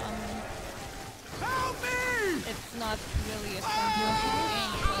 It's not really a central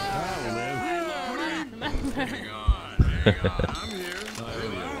game, so I don't remember. I'm here.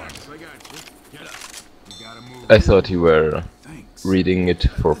 I got you. Get up. You gotta move. I thought you were reading it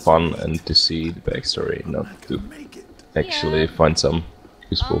for fun and to see the backstory, not to actually find some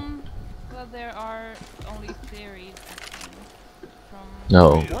useful. Well, there are only theories, I think, from...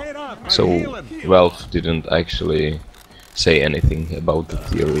 No. So, Valve didn't actually say anything about the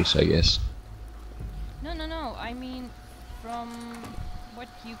theories, I guess. No, I mean, from what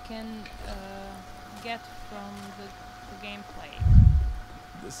you can get from the gameplay.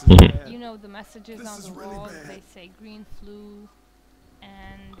 You know, the messages on the wall, they say green flu,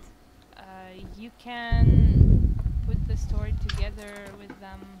 and you can put the story together with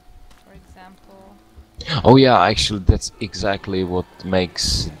them, for example. Oh yeah, actually that's exactly what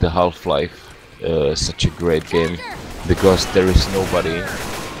makes the Half-Life such a great game, because there is nobody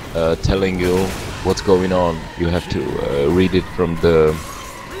telling you what's going on. You have to read it from the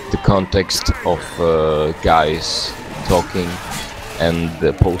context of guys talking and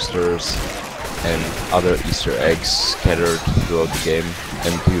the posters and other Easter eggs scattered throughout the game,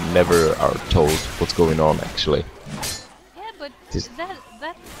 and you never are told what's going on actually. Yeah, but that's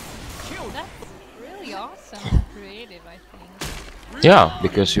really awesome and creative, I think. Yeah,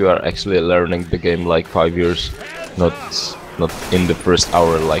 because you are actually learning the game like 5 years, not in the first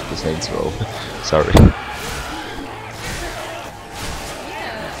hour like the Saints Row. Sorry.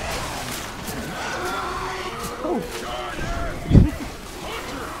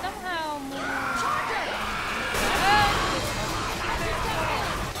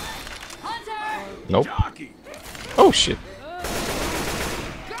 Nope. Oh shit.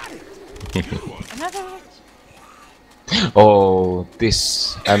 Oh,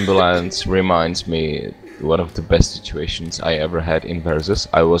 this ambulance reminds me one of the best situations I ever had in Versus.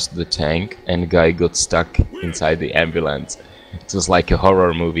 I was the tank and guy got stuck inside the ambulance. It was like a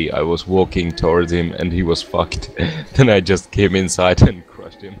horror movie. I was walking towards him and he was fucked. Then I just came inside and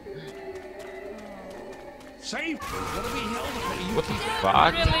crushed him. What the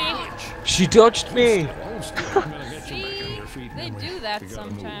fuck? Really? She dodged me! See, they do that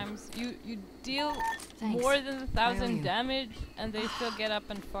sometimes. You deal more than 1,000 damage and they still get up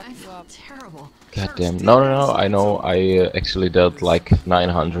and fuck you up. Terrible. Goddamn. No, I know. I actually dealt like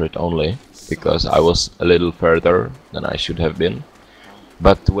 900 only, because I was a little further than I should have been.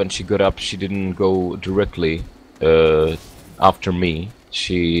 But when she got up, she didn't go directly after me.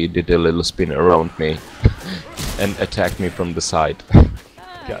 She did a little spin around me and attacked me from the side.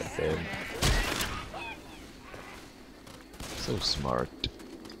 Goddamn. So smart.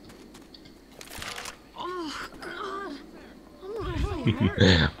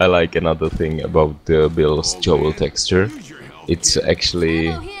 I like another thing about the Bill's Joel texture. It's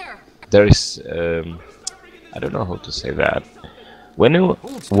actually... there is... I don't know how to say that. When you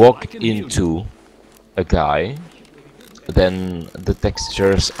walk into a guy, then the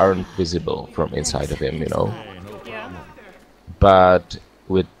textures aren't visible from inside of him, you know. But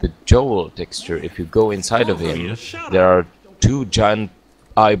with the Joel texture, if you go inside of him, there are two giant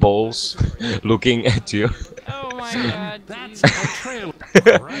eyeballs looking at you. Oh my god.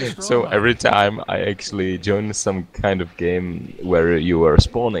 So every time I actually join some kind of game where you are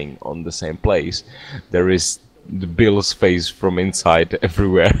spawning on the same place, there is the Bill's face from inside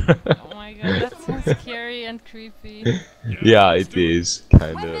everywhere. Oh my god, that's so scary and creepy. Yeah, it is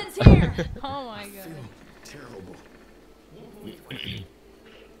kind of. Oh my god. Terrible.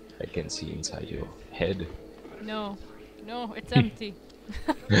 I can see inside your head. No, no, it's empty.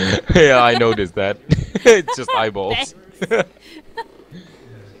 Yeah, I noticed that. It's just eyeballs.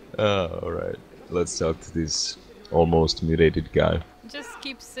 Alright, let's talk to this almost mutated guy. Just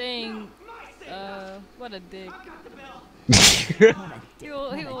keep saying, what a dick. He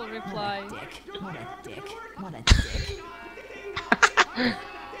will reply. What a dick. What a dick.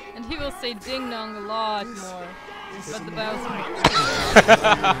 And he will say ding dong a lot more. But the Bowser.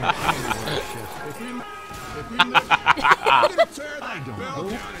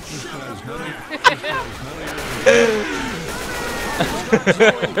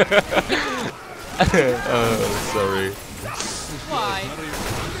 Oh, sorry. Why?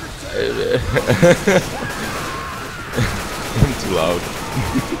 I'm too loud.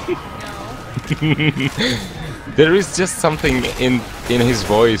 There is just something in his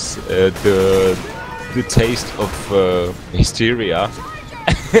voice, the taste of hysteria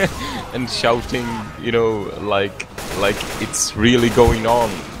and shouting, you know, like it's really going on,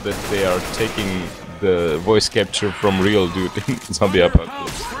 that they are taking the voice capture from real dude in Zombie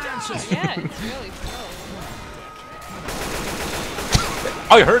Apocalypse. Yeah, it's really cool.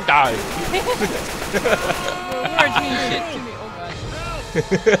 I heard that! Your words mean shit to me, oh god.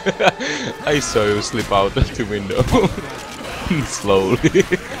 I saw you slip out of the window. Slowly.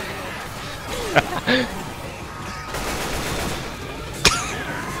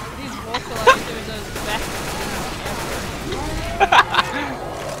 These vocalizers are the best thing ever.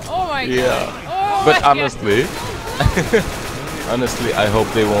 Oh my god. Yeah. Oh But my honestly, honestly, I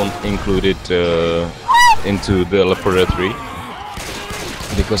hope they won't include it into the laboratory.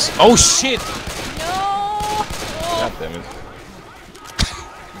 Because oh shit! No! God damn it!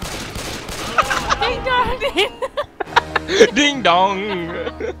 Ding dong! Ding! Ding dong!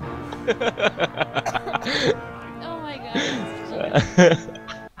 Oh my god.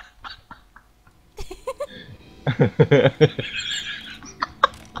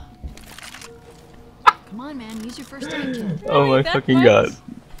 Come on, man. Use your first aid kit. Oh my that fucking much? god.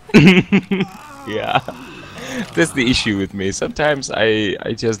 Yeah. That's the issue with me. Sometimes I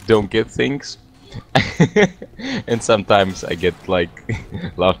just don't get things. And sometimes I get like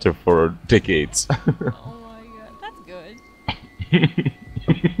laughter for decades. Oh my god, that's good.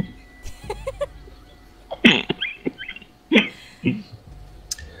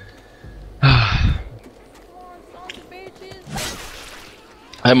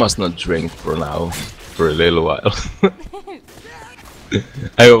 I must not drink for now, for a little while.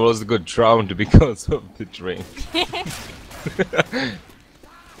 I almost got drowned because of the drink.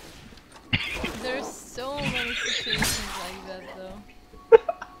 There's so many situations like that though.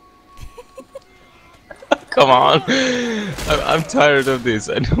 Come on! I'm tired of this,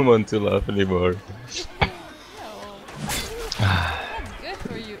 I don't want to laugh anymore. That's good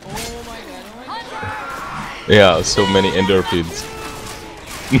for you. Oh my god, oh my god. Yeah, so many endorphins.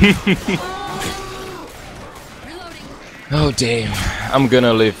 Oh damn, I'm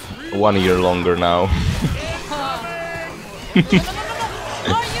gonna live 1 year longer now. Are you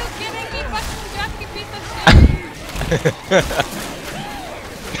kidding me, fucking junkie piece of shit?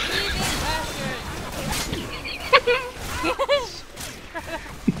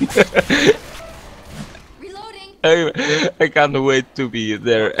 Reloading. I can't wait to be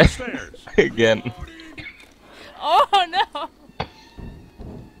there again. Oh no!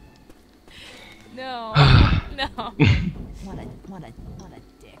 No, no. What a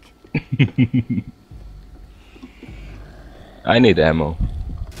dick. I need ammo.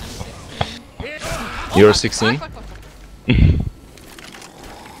 You're 16?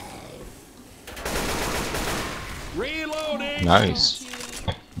 Reloading. Nice.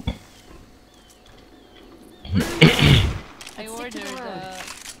 I ordered a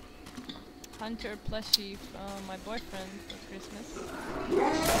Hunter plushie from my boyfriend for Christmas.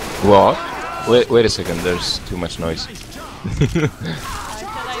 What? Wait a second, there's too much noise. I said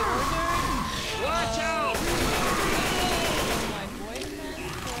I ordered from my boyfriend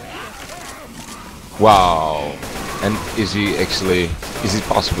for Christmas. Wow. And is it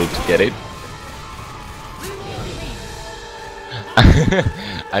possible to get it?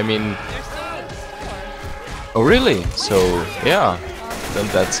 I mean... They're still at the store. Oh really? So, yeah. Then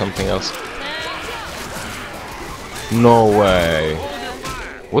that's something else. No way.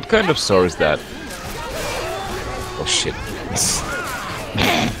 What kind of store is that? Oh shit.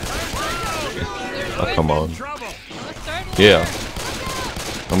 Oh, come on. Yeah.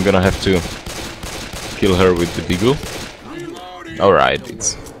 I'm gonna have to kill her with the deagle.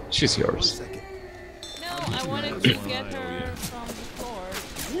 Alright, She's yours. No, I wanted to get her from the floor.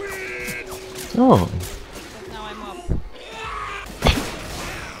 Oh. But now I'm up.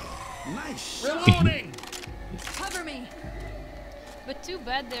 Nice. Reloading. Cover me. But too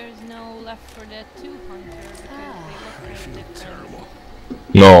bad there's no Left 4 Dead 2 Hunter because they look very different.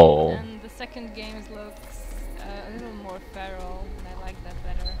 No. And the second game looks a little more feral, and I like that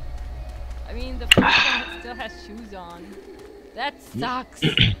better. I mean, the first one still has shoes on. That sucks.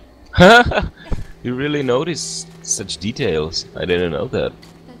 You really notice such details. I didn't know that.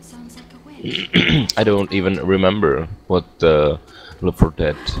 That sounds like a win. I don't even remember what the Left 4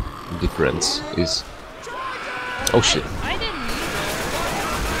 Dead difference is. Oh shit. I didn't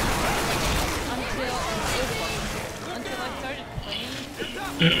either until I started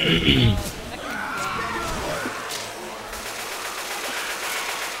playing.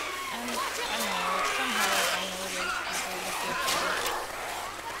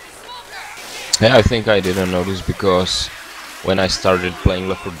 Yeah, I think I didn't notice because when I started playing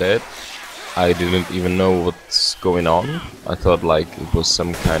Left 4 Dead, I didn't even know what's going on. I thought like it was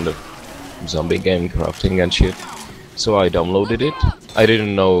some kind of zombie game, crafting and shit. So I downloaded it. I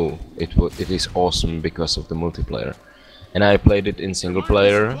didn't know it is awesome because of the multiplayer. And I played it in single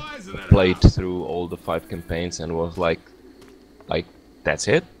player, played through all the 5 campaigns and was like that's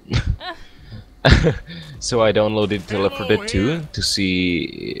it? So I downloaded Left 4 Dead 2 to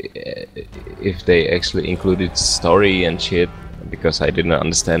see if they actually included story and shit, because I didn't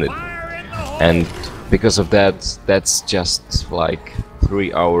understand it. And because of that, that's just like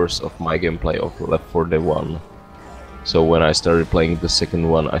 3 hours of my gameplay of Left 4 Dead 1. So when I started playing the second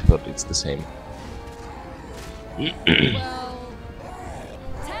one, I thought it's the same. Well,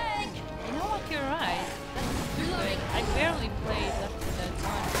 Tank! You know what, you're right. That's stupid. I barely played Left 4 Dead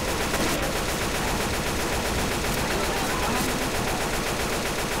 1.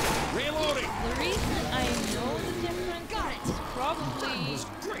 Reloading. The reason I know the difference is probably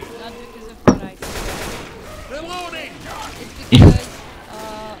not because of what I said. Reloading. It's because Reloading.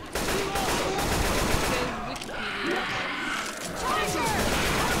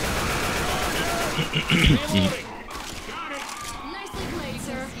 Nicely played,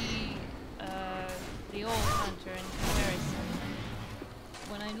 sir. see the old Hunter in comparison.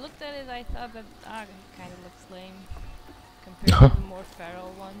 When I looked at it, I thought that it kind of looks lame compared to the more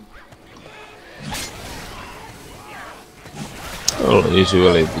feral one. Well,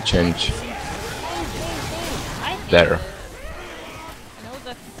 usually they change there. I know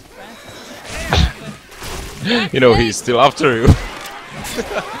that's Francis, but You know, he's still after you.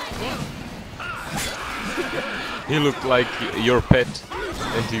 He looked like your pet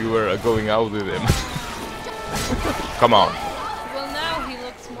and you were going out with him. Come on. well, now he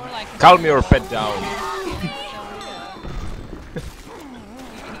looks more like a Calm your pet down.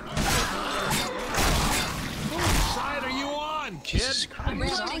 Whose side are you on, kid? I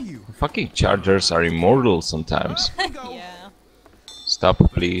saw you. Fucking chargers are immortal sometimes. Yeah. Stop,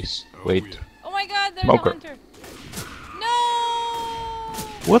 please. Wait. Oh my god, there's Smoker. a hunter. No!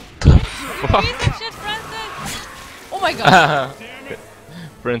 What the Piece fuck? of shit, Francis! Oh my god.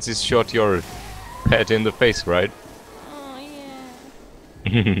 Francis shot your pet in the face, right? Oh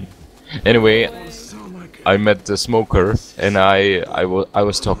yeah. Anyway, I met the smoker and I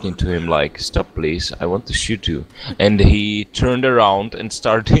was talking to him like, stop please, I want to shoot you. And he turned around and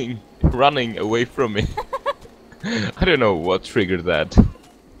started running away from me. I don't know what triggered that.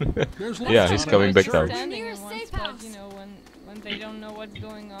 Yeah, he's coming back now. Standing in one spot, you know, when they don't know what's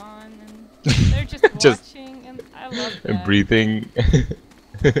going on and they're just watching, and I love that. And breathing.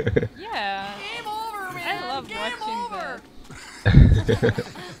 Yeah. Game over, man. I love watching that.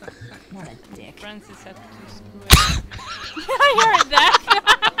 What a dick. Francis had to screw it. I heard that.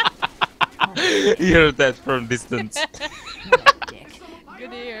 You heard that from distance. What a dick.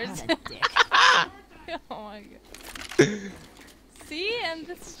 Good ears. What a dick. Oh my god. See, and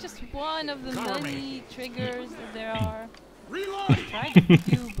that's just one of the many triggers that there are. I tried to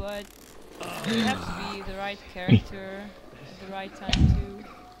do, but you have to be the right character at the right time too.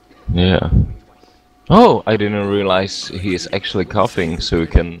 Yeah. Oh, I didn't realize he is actually coughing, so you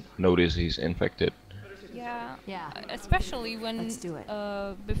can notice he's infected. Yeah. Yeah. Especially when Let's do it.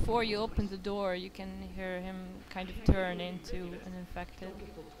 before you open the door, you can hear him kind of turn into an infected.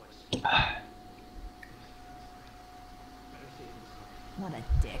 What a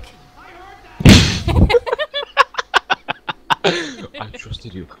dick. I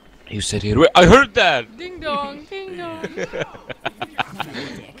trusted you. You said it. I heard that. Ding dong, ding dong. What a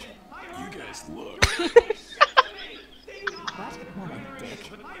dick. You guys look. What a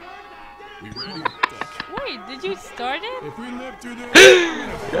dick. We ready? Wait, did you start it? If we live through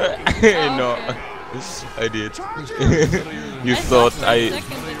this, No, okay. I did. You I thought for a I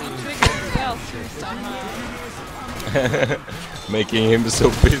second that you triggered spell through somehow. making him so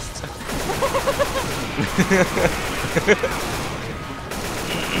pissed.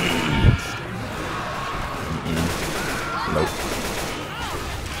 Nope.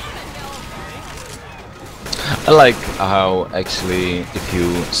 I like how actually if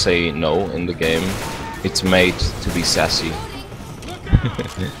you say no in the game, it's made to be sassy.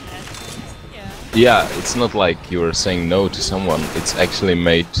 Yeah, it's not like you're saying no to someone, it's actually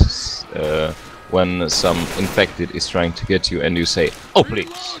made when some infected is trying to get you and you say, oh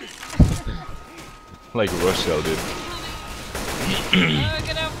please! Like Rochelle did.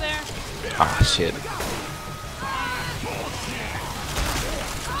 Get up there. Ah, shit.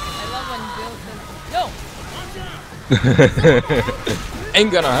 I love when Bill says, no!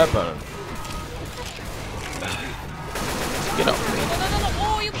 Ain't gonna happen. Get off me. No,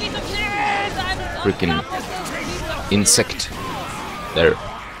 oh, you piece of shit! I'm Freaking insect. There.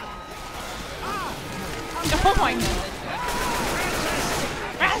 Oh my god.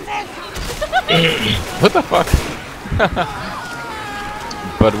 What the fuck?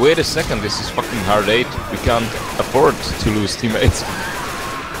 But wait a second, this is fucking hard 8. We can't afford to lose teammates.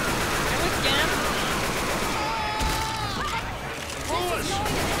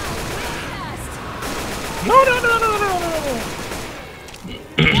 No.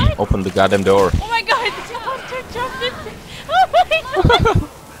 Open the goddamn door. Oh my god, it's monster jumping! Oh my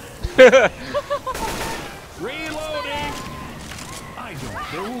god! Reloading! I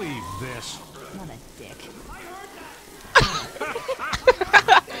don't believe this. What a dick.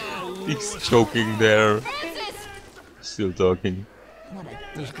 He's choking there. Still talking.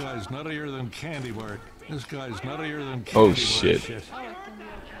 This guy's nuttier than candy bar. This guy's nuttier than candy Oh bar shit. shit.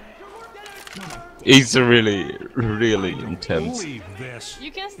 He's really, really intense. Believe this.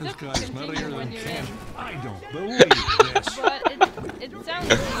 You can still This guy's continue nuttier when than you're in. candy. I don't believe this. But it sounds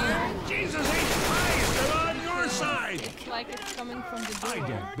weird. Jesus H. Christ, I'm on your side. It's like it's coming from the I door.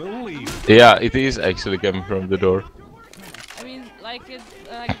 don't believe. Yeah, it is actually coming from the door. I mean, like it's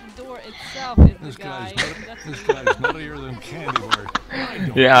like the door itself is This the guy. guy's nuttier than candy bar. I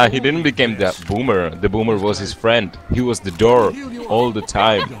don't Yeah, he didn't become that boomer. The boomer was his friend. He was the door all the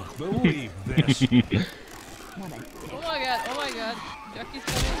time. believe this. Oh my god. Jockey's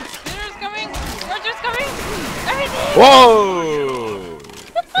coming. Spinner's coming. Roger's coming. Everything. Whoa!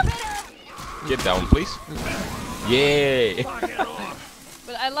 Get down, please. Yay!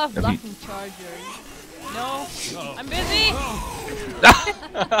 But I love blocking chargers. No, I'm busy.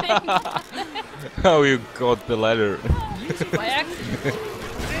 How you got the ladder? By accident.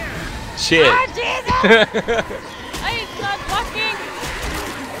 Shit! Ah, Jesus! It's not blocking.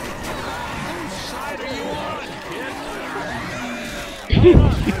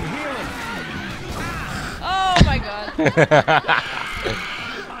 Oh my god.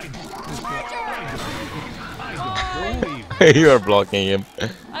 You are blocking him.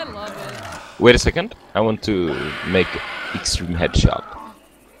 I love it. Wait a second. I want to make extreme headshot.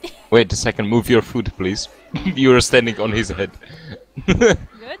 Wait a second. Move your foot, please. You are standing on his head. Good.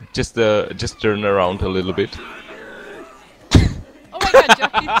 Just turn around a little bit. Oh my god,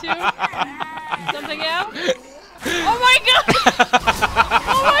 Jockey too. Something else? Oh my god!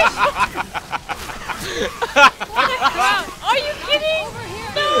 Oh my god! What a crowd! Are you kidding?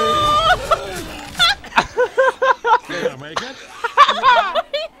 No! Can I make it?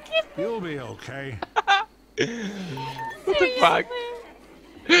 You'll be okay. What the fuck?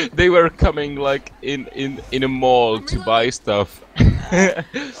 They were coming like in a mall to buy stuff.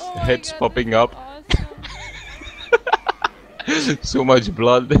 Heads popping up. Awesome. So much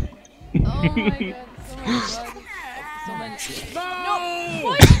blood. Oh my god, so much blood. So many. No!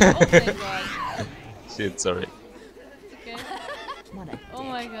 What? Oh my god. Shit, sorry. Okay. Oh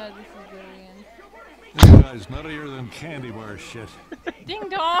my god, this is brilliant. This guy's nuttier than candy bar shit. Ding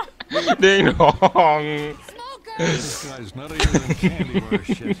dong! Ding dong! This guy's nuttier than candy bar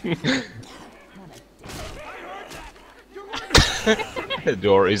shit. The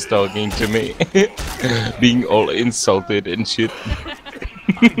door is talking to me. Being all insulted and shit.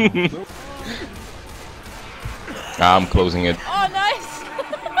 I'm closing it. Oh, nice!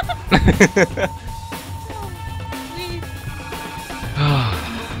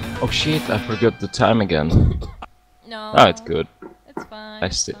 Oh shit, I forgot the time again. No. Oh, it's good. It's fine. I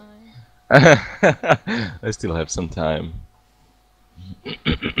It's still fine. I still have some time.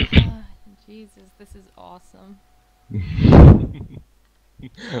 Jesus, this is awesome.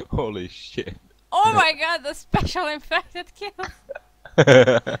 Holy shit. Oh my god, the special infected kills!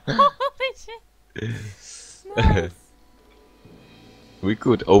 Holy shit! Nice. We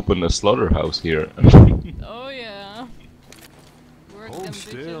could open a slaughterhouse here. Oh yeah. Work them Hold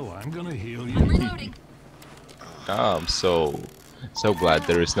still, bitches. I'm gonna heal I'm you. reloading. I'm so glad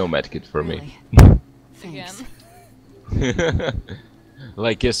there is no medkit for me. Again.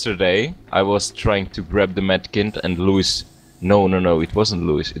 Like yesterday, I was trying to grab the medkit and Louis... No, it wasn't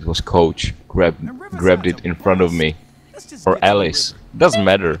Louis, it was Coach. Grabbed it in front of me. Or Alice. Doesn't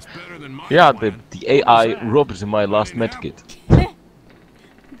matter. Yeah, the AI robbed my last medkit.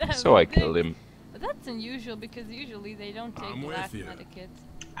 So I killed him. But that's unusual because usually they don't take the last medikit.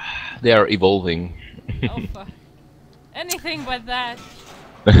 They are evolving. Oh fuck. Anything but that.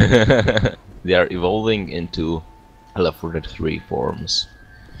 They are evolving into Left 4 Dead 3 forms.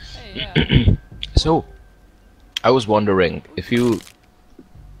 Hey, yeah. So, I was wondering if you...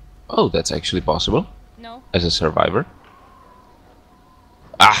 Oh, that's actually possible. No. As a survivor.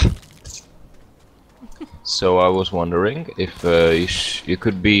 Ah! So I was wondering if you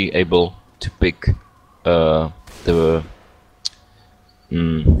could be able to pick the...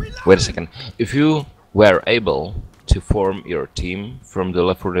 wait a second. If you were able to form your team from the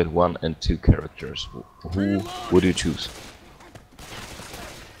Left 4 Dead 1 and 2 characters, who would you choose?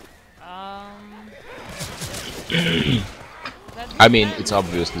 I mean, it's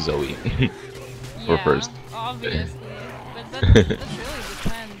obviously Zoe. For Yeah, first. obviously. But that really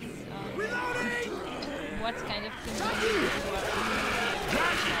depends on what kind of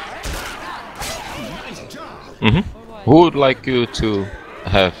community. Who would like you to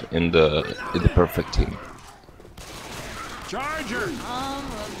have in the perfect team? Charger! Well,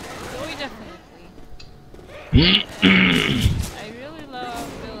 Zoe definitely. I really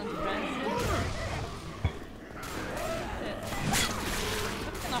love Bill and Francis.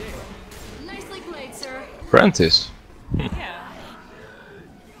 That's enough for me. Nicely played, sir. Francis. Yeah.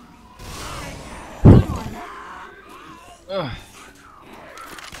 Why?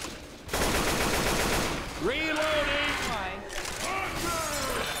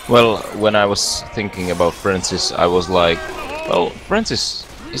 Well, when I was thinking about Francis, I was like, well, Francis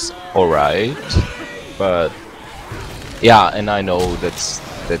is alright, but yeah, and I know that's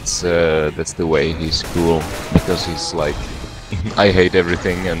the way he's cool, because he's like, I hate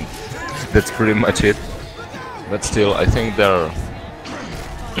everything, and that's pretty much it. But still, I think there are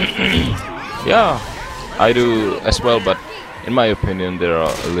yeah, I do as well, but in my opinion there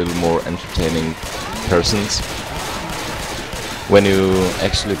are a little more entertaining persons. When you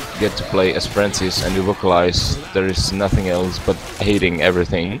actually get to play as Francis and you vocalize, there is nothing else but hating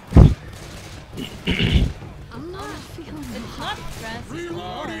everything. I'm not feeling It's not Francis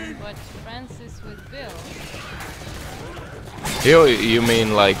alone, but Francis with Bill. You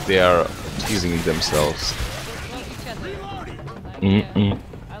mean like they are teasing themselves? Well, each other. Like,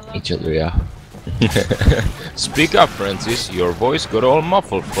 I love Each other, yeah. Speak up, Francis. Your voice got all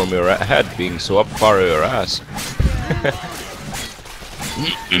muffled from your head being so up far your ass.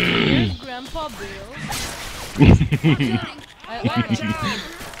 Here's Grandpa Bill. I like together.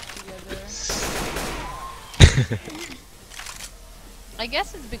 I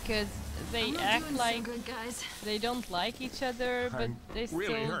guess it's because they act like good, guys. they don't like each other, but they still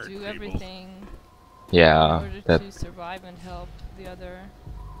really do hurt everything in Yeah, order that to survive and help the other.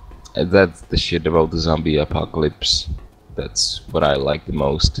 that's the shit about the zombie apocalypse. That's what I like the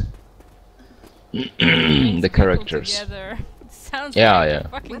most. The characters. Together. It sounds Yeah, like yeah. a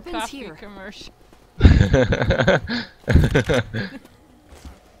fucking Weapons coffee here. commercial.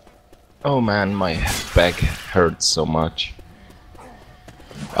 Oh man, my back hurts so much.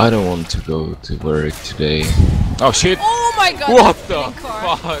 I don't want to go to work today. Oh shit! Oh my god! What that's the getting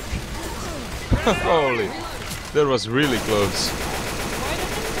car. fuck? Holy, that was really close. Why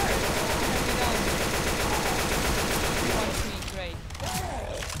does it hurt? He wants me, great.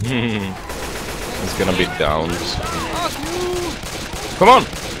 It's gonna be down. Oh, Come on!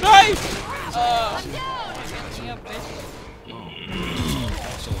 Die! get me up, bitch.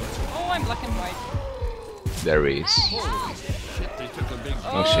 Oh, I'm black and white. There he is.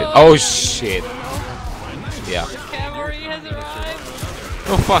 Oh shit. Oh shit. Yeah. The cavalry has arrived.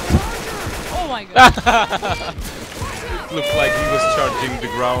 Oh fuck. Oh my god. Looked like he was charging the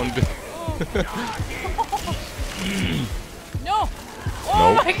ground. No! Oh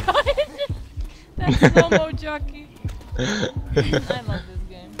No. my god! That's slow-mo jockey. I love this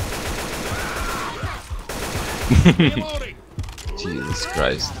game. Jesus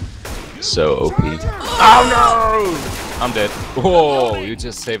Christ. So OP. Oh no! I'm dead. Whoa, you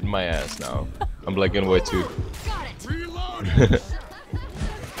just saved my ass now. I'm black and white too. Got it.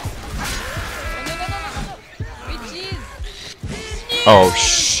 Bitches! Oh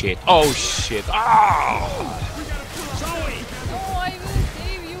shit. Oh shit. Ah! Oh, I will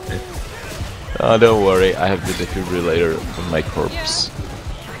Oh, don't worry, I have the defibrillator on my corpse.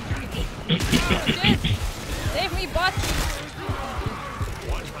 Save me, bot!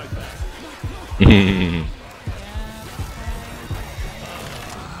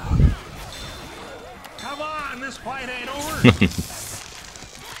 Come on, this fight ain't over.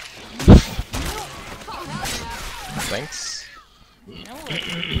 Thanks.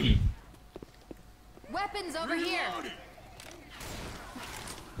 Weapons over here.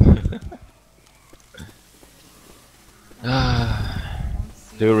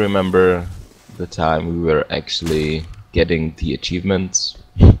 Do you remember the time we were actually getting the achievements?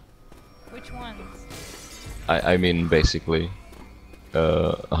 Which ones? I mean basically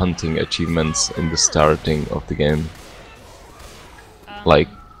hunting achievements in the starting of the game. Like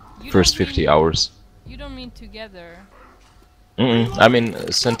first 50 hours. You don't mean together. I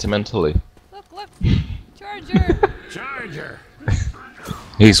mean sentimentally. Look! Charger! Charger!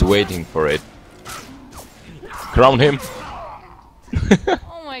 He's waiting for it. Crown him!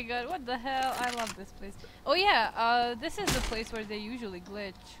 Oh my god, what the hell? I love this place. Oh yeah, this is the place where they usually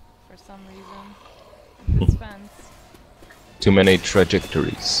glitch for some reason. This fence. Too many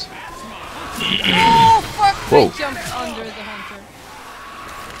trajectories. Oh fuck! Whoa. I jumped under the hunter.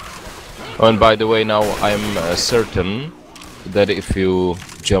 Oh, and by the way, now I'm certain that if you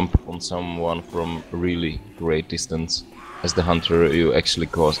jump on someone from a really great distance, as the hunter, you actually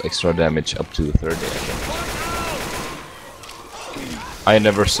cause extra damage up to 30, I think. I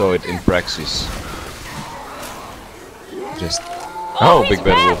never saw it in praxis. Just... Oh, Big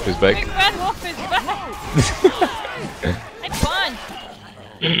Bad Wolf is back. Big Bad Wolf is back! I punched!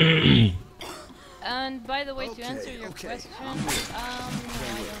 And by the way, to answer your question, I don't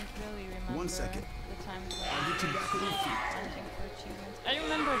really remember the time hunting for achievements. I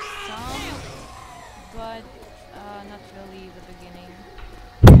remember some, but not really the beginning.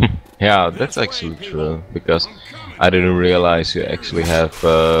 Yeah, that's actually true, because I didn't realize you actually have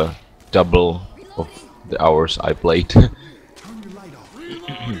double of the hours I played.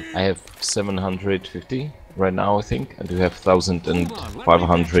 I have 750 right now, I think, and you have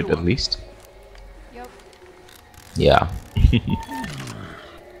 1,500 at least. Yep. Yeah.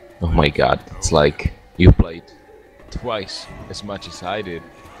 Oh my god, it's like you played twice as much as I did.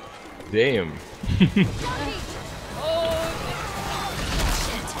 Damn.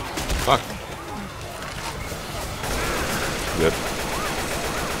 Fuck. Good.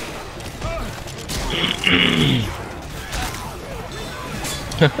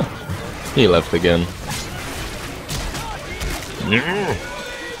 He left again.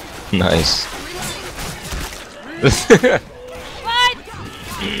 Nice. What?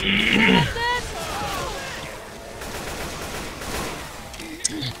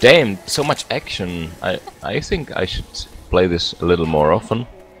 Damn, so much action. I think I should play this a little more often.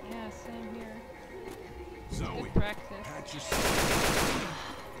 Yeah, same here. It's good practice.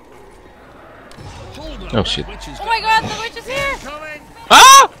 Oh shit. Oh my god, the witch is here!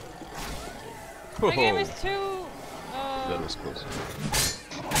 Ah! My game is too... That was close.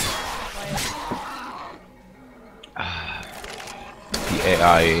 The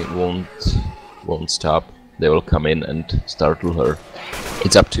AI won't stop. They will come in and startle her.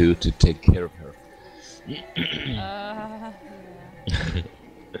 It's up to you to take care of her. Yeah.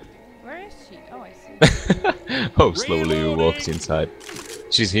 Where is she? Oh, I see. Oh, slowly you walked inside.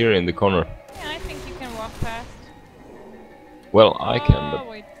 She's here in the corner. Yeah, I think you can walk past. Well, I can, but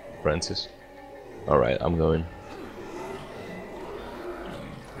wait. Francis. Alright, I'm going.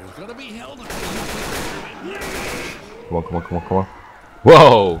 Come on, come on, come on, come on.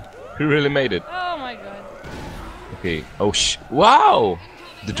 Whoa! He really made it. Oh my god. Okay. Oh wow!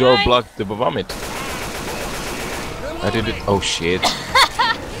 The door Nice. blocked the vomit. I did it. Oh shit.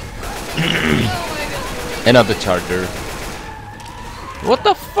 Another charger. What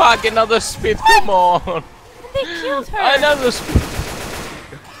the fuck? Another spit? Come on! They killed her! Another spit.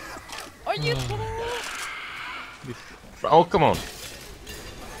 Are you kidding me? Oh, come on.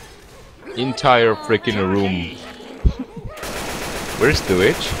 Entire freaking room. Where's the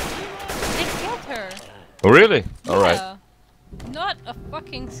witch? They killed her. Oh, really? Alright. Yeah. Not a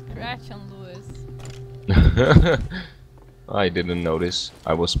fucking scratch on Lewis. I didn't notice.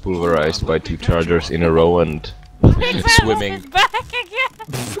 I was pulverized by 2 chargers in a row and swimming. Is back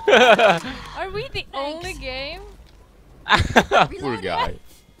again. Are we the only game? Poor guy.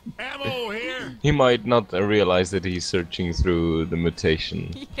 Ammo here. He might not realize that he's searching through the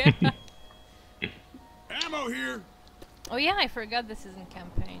mutation. Yeah. Ammo here. Oh yeah, I forgot this isn't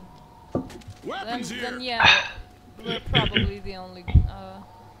campaign. Weapons Then here. yeah, we're probably the only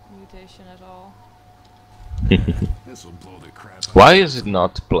mutation at all. This'll blow the crap. Why is it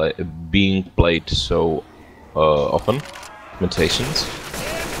not being played so often? Mutations.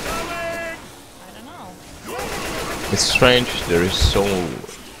 I don't know. It's strange. There is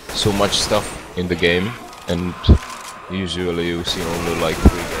so much stuff in the game, and usually you see only like 3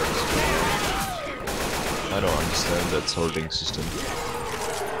 games. I don't understand that sorting system.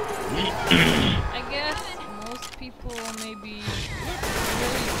 I guess most people maybe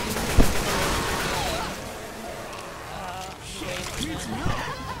really do the way it's meant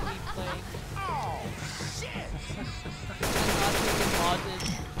to be played. And not really modded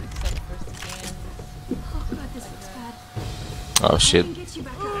except for scans. Oh god, this looks bad. Oh shit. I can get you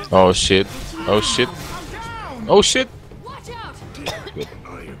back up. Oh shit. Oh shit. Oh shit. Watch out! Good.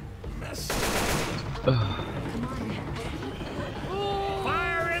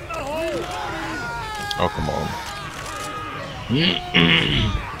 Fire in the hole! Oh come on.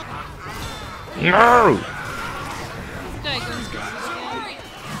 No! This guy goes to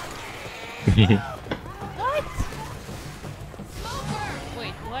again. What?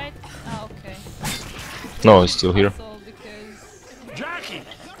 Wait, what? Oh, okay. No, he's still here. So because Jackie!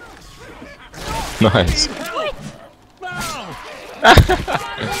 Nice. what? No! Oh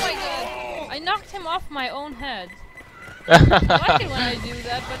my god! I knocked him off my own head. I like it when I do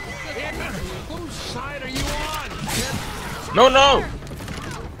that, but it's not Whose side are you on? No, no!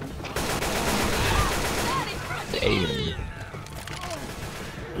 Damn.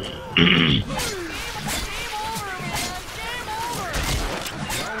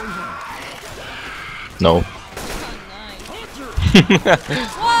 No. What?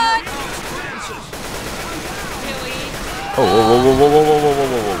 Oh, whoa, whoa, whoa, whoa, whoa, whoa, whoa,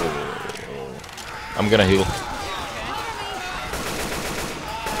 whoa, whoa, whoa. I'm gonna heal.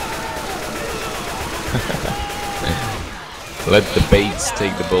 Let the baits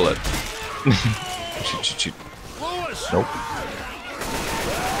take the bullet. Shoot, shoot, shoot. Nope.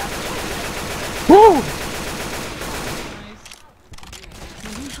 Woo!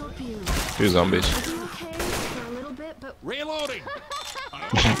 Two zombies. Reloading!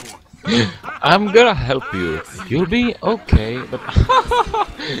 I'm gonna help you. You'll be okay, but You're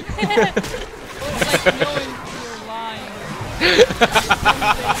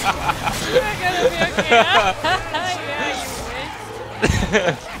gonna be okay. Yeah, you wish.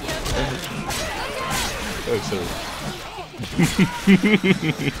 Oh, sorry. This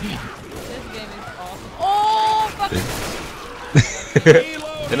game is awesome. Oh, fuck.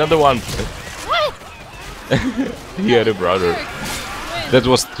 Another one. What? He had a brother. That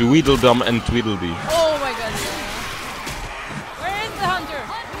was Tweedledum and Tweedledee. Oh my god, yeah. Where is the hunter?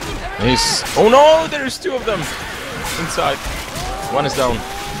 He's... Oh no, there's 2 of them inside. One is down.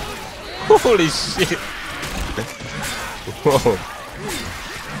 Holy shit. Whoa.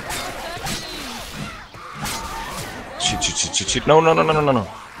 Shit, shit, shit, shit, shit. No, no, no, no, no, no, no.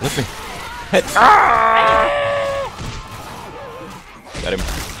 Let me. Head. Ah! Got him.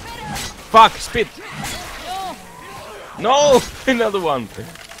 Fuck, spit. No, another one.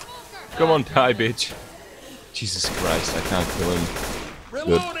 Come on, die, bitch. Jesus Christ, I can't kill him.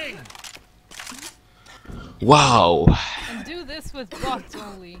 Good. Wow. And do this with bots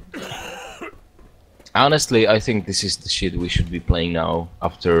only. Honestly, I think this is the shit we should be playing now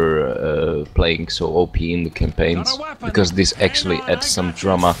after playing so OP in the campaigns, because this actually adds some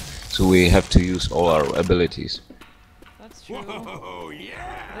drama, so we have to use all our abilities. That's true.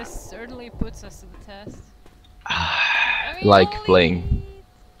 This certainly puts us to the test. Like playing.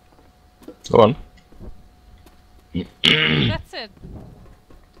 Go on. That's it.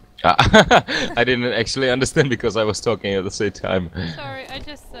 I didn't actually understand because I was talking at the same time. Sorry, I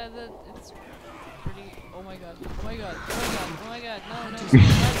just said that it's pretty. Oh my god! Oh my god! Oh my god! Oh my god!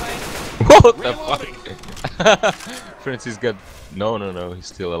 No! No! What the fuck? Francis got... No, no, no, he's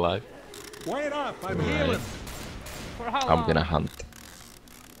still alive. Wait up, I'm healing. For how long? I'm gonna hunt.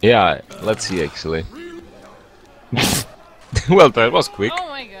 Yeah, let's see actually. Well, that was quick. Oh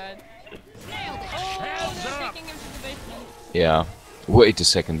my god! Oh, they're taking him to the basement. Yeah. Wait a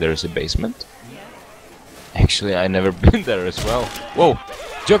second, there's a basement? Actually, I never been there as well. Whoa!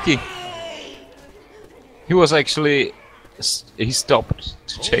 Jockey! He was actually... he stopped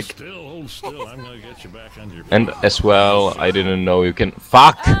to check. Hold still, I'm gonna get you back on your... And as well, I didn't know you can...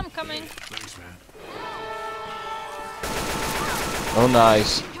 Fuck! I'm coming. Thanks, man. Oh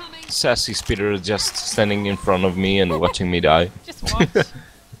nice. Sassy Spitter just standing in front of me and watching me die. Just watch.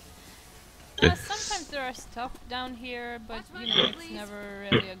 Sometimes there are stuff down here, but you know, it's never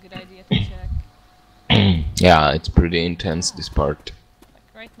really a good idea to check. Yeah, it's pretty intense, this part.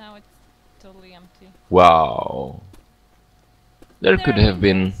 Like right now it's totally empty. Wow. There could have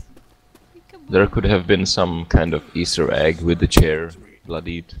been... There could have been some kind of Easter egg with the chair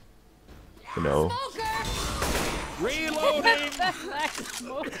bloodied. You know. Reloading! Black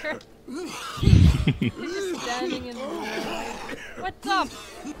smoker. He's just standing in the room. What's up?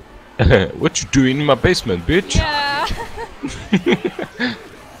 What you doing in my basement, bitch? Yeah. Yeah,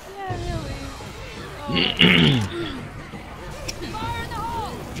 really. Fire in the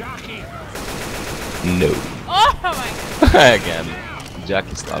hole! Jockey! No. Oh my god. Again.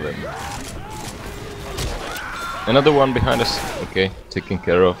 Jackie stabbing. Another one behind us. Okay, taken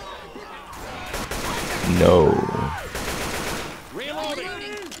care of. No. Reloading!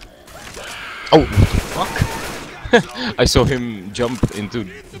 Oh, what the fuck? I saw him jump into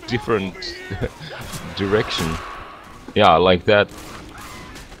different direction. Yeah, like that.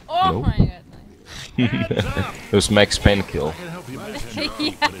 Oh Nope. my god, nice. It was Max Payne kill. I can help you make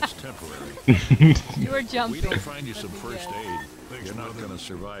Yeah. but it's temporary. You were We jumping. don't find you some first aid. You're not gonna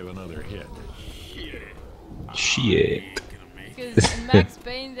survive another hit. Shit. Because in Max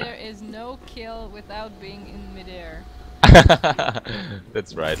Payne there is no kill without being in midair.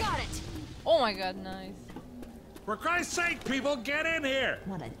 That's right. Oh my god, nice. For Christ's sake, people, get in here!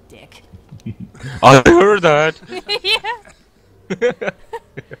 What a dick. I heard that. Yeah.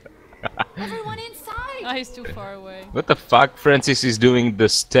 Everyone inside! Oh, he's too far away. What the fuck? Francis is doing the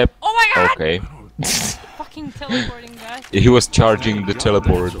step. Oh my god! Okay. Fucking teleporting back. He was charging the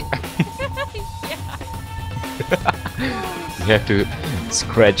teleport. Yeah. You have to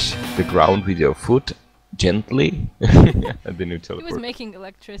scratch the ground with your foot gently. And then you He teleport. was making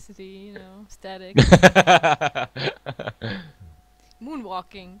electricity, you know, static.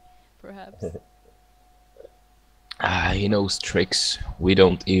 Moonwalking, perhaps. He knows tricks we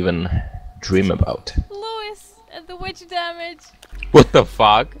don't even dream about. Lewis and the witch damage. What the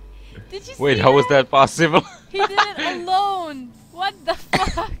fuck? Did you Wait, see how was that possible? He did it alone. What the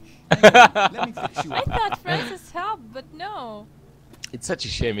fuck? I thought Francis helped, but no. It's such a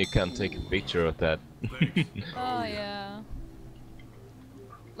shame you can't take a picture of that. Oh yeah.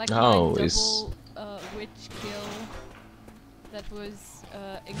 Like How my is- double witch kill. That was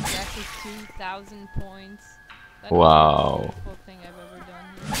exactly 2,000 points. That Wow. was the most difficult thing I've ever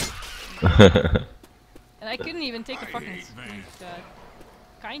done here. And I couldn't even take a fucking screenshot.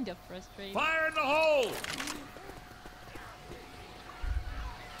 Kind of frustrating. Fire in the hole!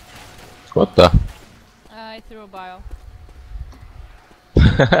 What the? I threw a bile.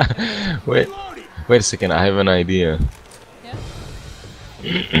 Wait a second, I have an idea. Yeah?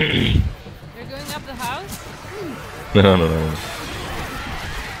 You're going up the house? No.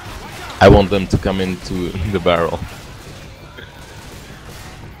 I want them to come into the barrel.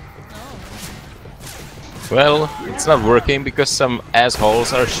 Well, it's not working because some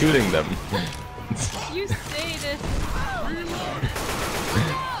assholes are shooting them. You say this.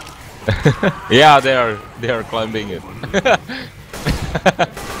 Yeah, they are climbing it.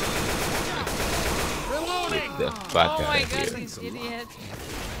 The fuck Oh out my of god, here. these idiots.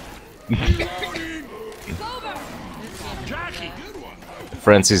 Jockey!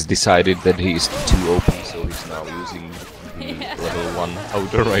 Francis decided that he is too OP, so he's now using the Yeah. level 1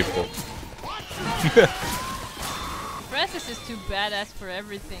 auto rifle. Francis is too badass for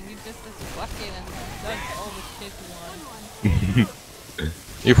everything. He just has a bucket and does all the shit he wants.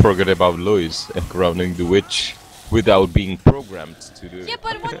 You forgot about Louis and crowning the witch without being programmed to do it. Yeah,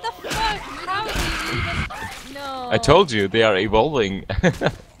 but what the fuck? How is he even... No. I told you, they are evolving.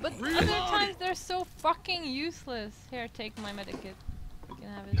 But other times they're so fucking useless. Here, take my medikit. You can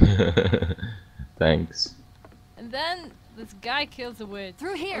have it. Thanks. And then this guy kills a witch.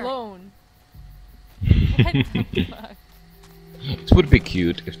 Through here. Alone. What the fuck? It would be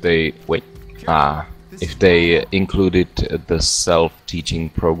cute if they if they included the self-teaching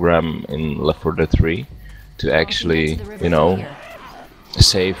program in Left 4 Dead 3 to actually, you know,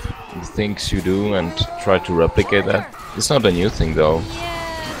 save the things you do and try to replicate that. It's not a new thing though. Yeah,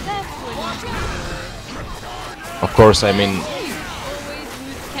 that would be good. Of course, I mean, Always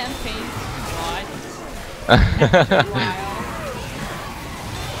lose campaigns to bots. After a while.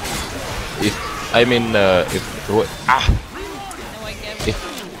 if No, I get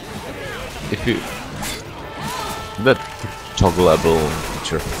if you that toggleable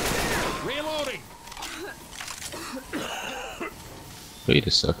feature. Reloading! Wait a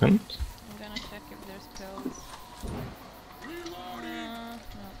second. I'm gonna check if there's pills. No.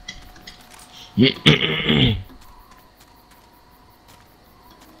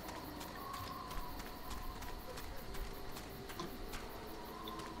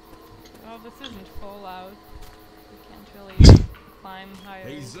 Well, this isn't Fallout. We can't really climb higher.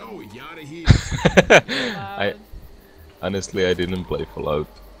 Hey Zoe, you out of here? Honestly, I didn't play Fallout.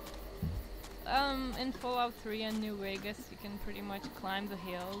 in Fallout 3 and New Vegas, you can pretty much climb the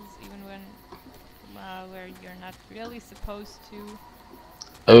hills, even when where you're not really supposed to.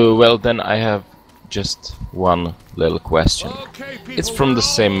 Oh, well then I have just one little question. It's from the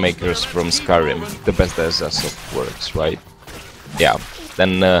same makers from Skyrim, the Bethesda Softworks, right? Yeah.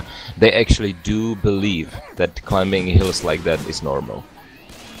 Then they actually do believe that climbing hills like that is normal.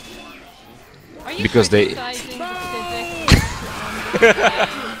 Are you because they criticizing the physics on this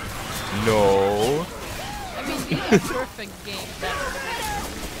game? No. I mean, these are perfect games. That's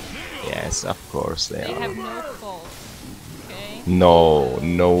Yes, of course they they are. have no faults. Okay. No,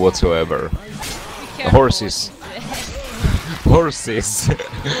 no whatsoever. Be careful Horses. what you say. Horses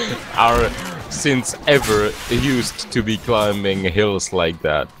are since ever used to be climbing hills like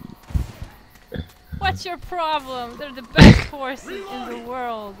that. What's your problem? They're the best horses in the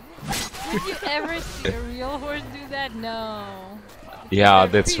world. Did you ever see a real horse do that? No. Yeah,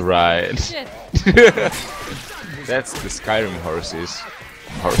 They're that's pieces of right. shit. That's the Skyrim horses.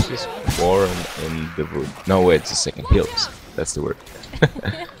 Horses born in the wood. No, wait a second. Hills. That's the word.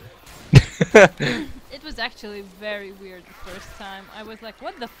 It was actually very weird the first time. I was like,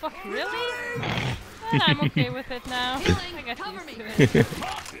 what the fuck, really? Well, I'm okay with it now. I got used to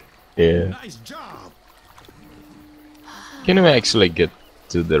it. Yeah. Nice job. Can we actually get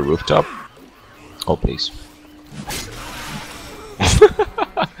to the rooftop? Oh, please.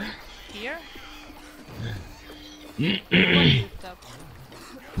 Here? What rooftop?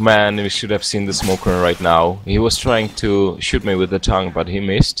 Man, we should have seen the smoker right now. He was trying to shoot me with the tongue, but he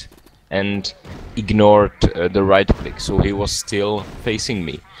missed and ignored the right click, so he was still facing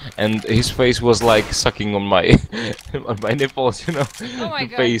me. And his face was like sucking on my on my nipples, you know. Oh my the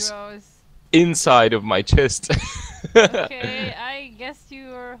god, face gross. inside of my chest. Okay, I guess you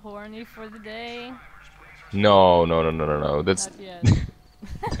were horny for the day. No, no, no, no, no, no. That's Not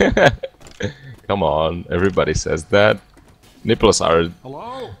yet. come on, everybody says that. Nipples are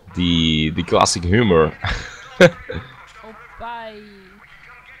Hello? the classic humor. Oppai.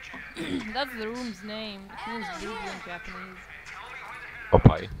 That's the room's name. It means booby in Japanese.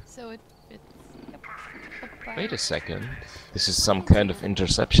 Oppai. So it fits. Yep. Oppai. Wait a second. This is some kind of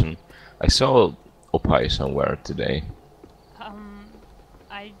interception. I saw Oppai somewhere today.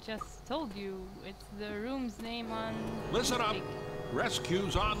 I just told you it's the room's name on. Listen up.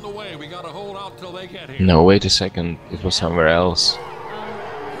 Rescue's on the way. We gotta hold out till they get here. No, wait a second. It was somewhere else.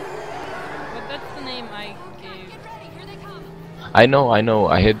 But that's the name I gave. I know.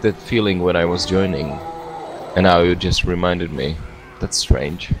 I had that feeling when I was joining. And now you just reminded me. That's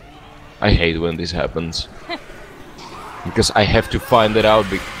strange. I hate when this happens. Because I have to find it out,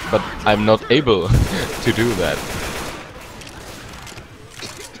 but I'm not able to do that.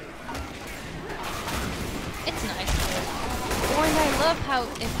 It's nice. Oh, and I love how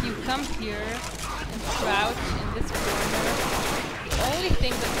if you come here and crouch in this corner, the only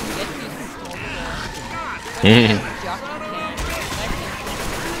thing that can get you is the smoke. Mm.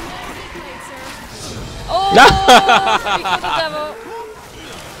 Oh! Speak for the devil!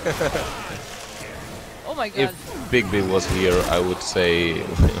 Oh my god. If Bigby was here, I would say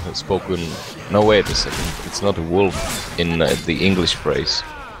spoken. No, wait a second. It's not a wolf in the English phrase.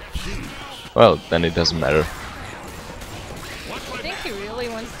 Well, then it doesn't matter. I think he really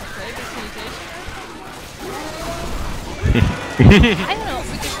wants to play this mutation. I don't know,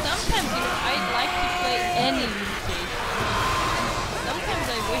 because sometimes I'd like to play any mutation. Sometimes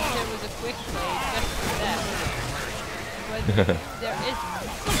I wish there was a quick play just for that. But there isn't.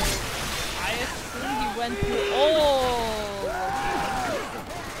 So I assume he went through all.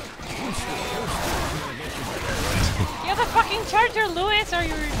 You have a fucking charger, Louis? Are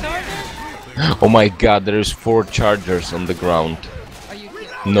you retarded? Oh my god, there's 4 chargers on the ground. Are you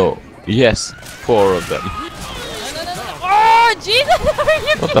kidding? No. Yes, 4 of them. No. Oh, Jesus! Are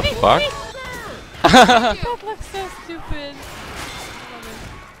you What the kidding fuck? me? That looks so stupid.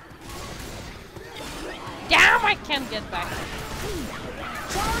 Damn, I can't get back.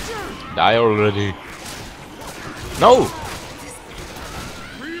 Die already. No!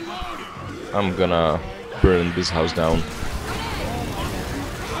 I'm gonna burn this house down.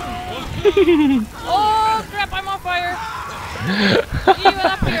 Oh crap, I'm on fire! Even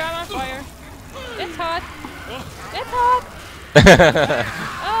up here, I'm on fire. It's hot. It's hot!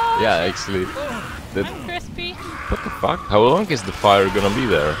 Oh, Yeah, actually. That, I'm crispy. what the fuck? How long is the fire gonna be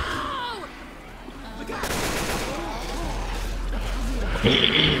there?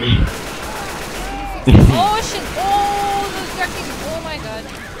 Oh shit! Oh, the jerky! Oh my god.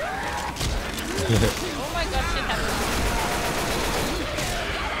 Oh my god, shit happened.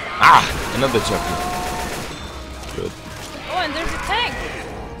 Ah! Another jockey. Good. Oh, and there's a tank!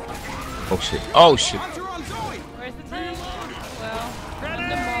 Oh shit. Oh shit. Where's the tank? Well, from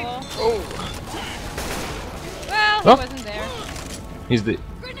the mall. Oh. Well, he Huh? wasn't there. He's the.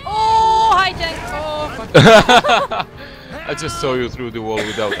 Oh, hi tank! Oh, fuck. I just saw you through the wall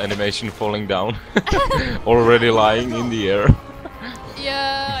without animation falling down. Already lying in the air.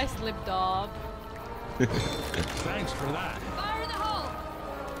 Yeah, I slipped off. Thanks for that. Fire in the hole!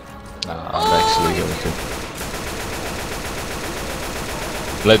 I'm actually going to.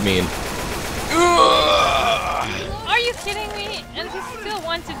 Let me in. Are you kidding me? And he still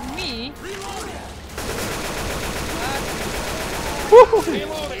wanted me?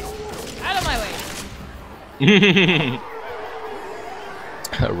 Out of my way.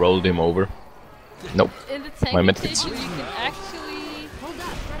 I rolled him over. Nope. In the tank My mutation, medkits. you can actually,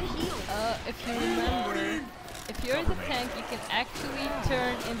 if you remember, if you're the tank, you can actually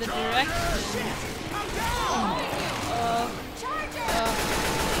turn in the direction of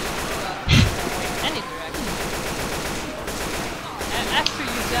any direction. And after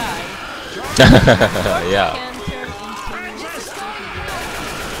you die, Yeah. you can turn into a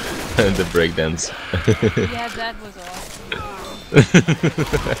certain The breakdance. direction. Yeah, that was awesome.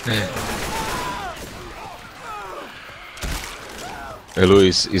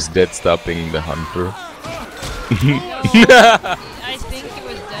 Luis is dead stopping the hunter. I think it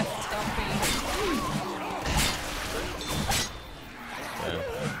was death stopping.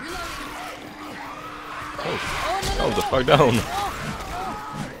 Oh, the fuck down. No,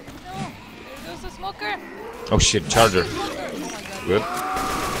 there goes the smoker. Oh shit, charger. Oh my god. Good.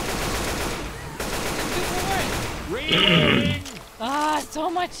 Ah, so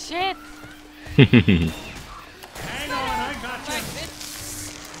much shit. Hang on, I got you. Right,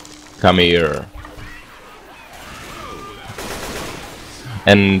 bitch. Come here.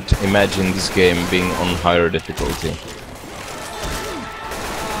 And imagine this game being on higher difficulty.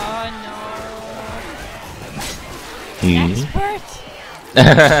 Oh Hmm. no. Expert.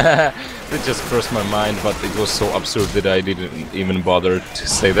 It just crossed my mind, but it was so absurd that I didn't even bother to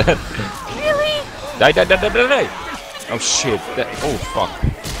say that. Really? Die, die, die, die, die, die! Oh shit, that, oh fuck.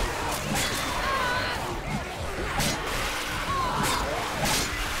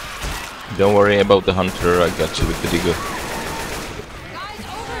 Don't worry about the hunter, I got you with the digger.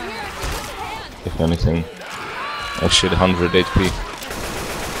 If anything. Oh shit, 100 HP.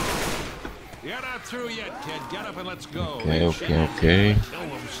 You're not through yet, kid. Get up and let's go. Okay, They okay, shan't okay. kill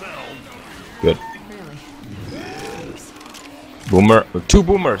themselves. Good. Boomer, 2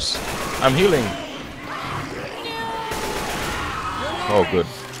 boomers! I'm healing! Oh good.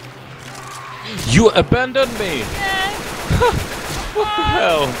 You abandoned me! Yes. What the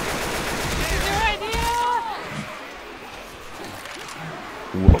hell? Your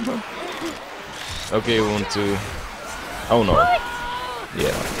idea. Woman. Okay, you want to... Oh no.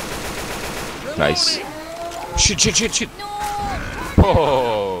 Yeah. Nice. Shit, shit, shit, shit! No.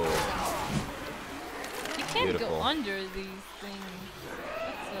 Oh! You can't Beautiful. go under these things.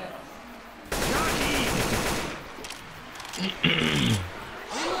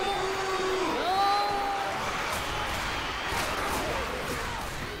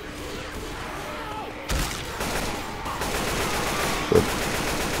 Good.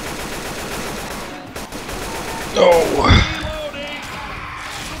 No!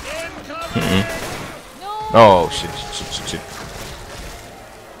 Oh shit, shit, shit, shit.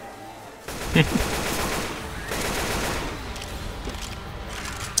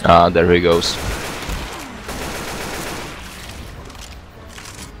 Ah, there he goes.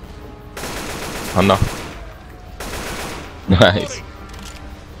 Hanna. Nice.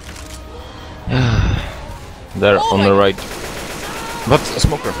 There Oh on my the right. But a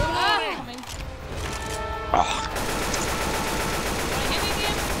smoker. Coming. Ah. Hitting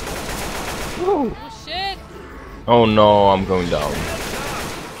him. Oh. Oh shit. Oh no, I'm going down.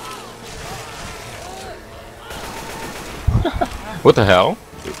 What the hell?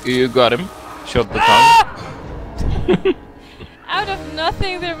 You got him. Shot the tongue. Out of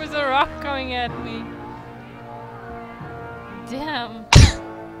nothing, there was a rock coming at me. Damn.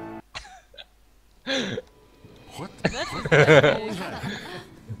 What? That's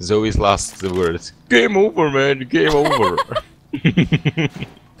Zoe's last words. Game over, man. Game over.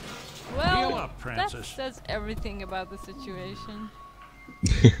 well, up, that Francis. says everything about the situation.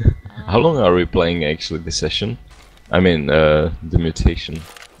 How long are we playing actually this session? I mean, the mutation.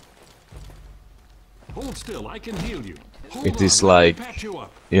 Hold still, I can heal you. Hold It on, is let me like, patch you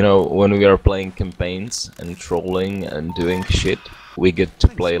up. you know, when we are playing campaigns and trolling and doing shit, we get to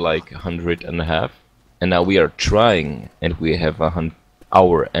play like 100.5, and now we are trying and we have 100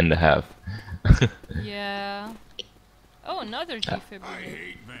 hour and a half. Yeah. Oh, another I defibrillator.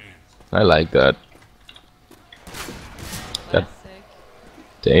 hate vans. I like that. God Classic.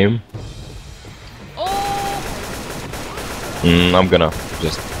 damn. Oh! I'm gonna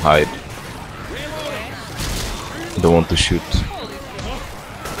just hide. I don't want to shoot. Holy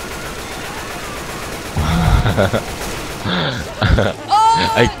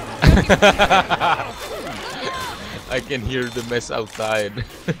I can hear the mess outside.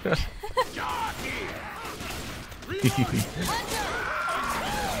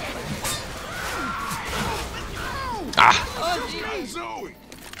 Ah!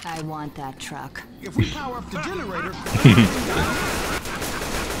 I want that truck. If we power up the generator.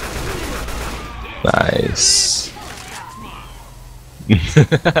 Nice.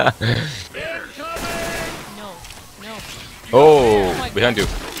 No, no. Oh, my behind you.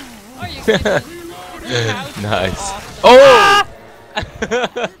 Are you kidding? Nice. Awesome. Oh!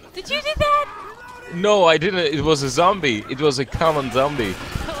 Did you do that? No, I didn't. It was a zombie. It was a common zombie.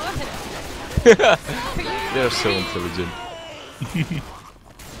 They're so intelligent.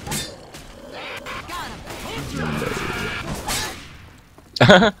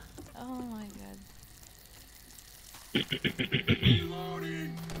 Oh my god.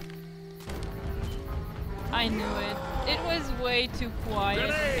 I knew it. It was way too quiet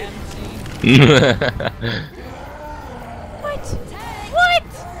and empty. What? What?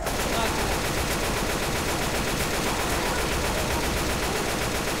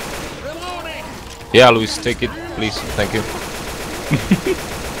 Yeah, Luis, take it, please. Thank you.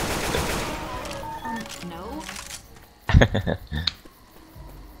 No.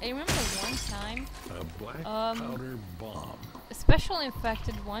 I remember one time, A black powder bomb. a special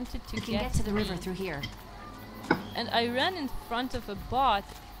infected wanted to You can get to the river me, through here. and I ran in front of a bot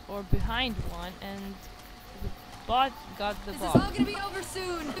or behind one, and the bot got the bot. gonna be over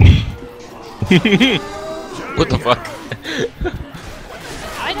soon. What the fuck?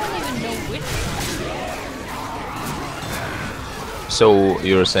 I don't even know which. So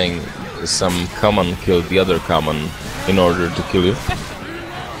you're saying some common killed the other common in order to kill you? Wanted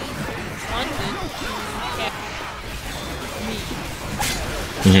to catch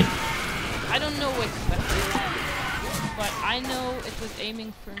me. I don't know which special, but I know it was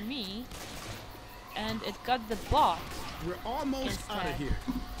aiming for me, and it got the bot. We're almost out of here.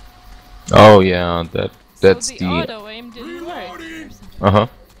 Oh yeah, that's so the auto aim didn't work. uh-huh.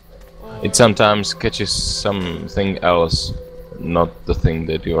 It sometimes catches something else, not the thing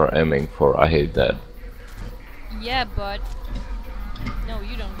that you are aiming for. I hate that. Yeah, but no,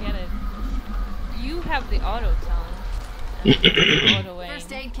 you don't get it. You have the auto tongue, auto aim,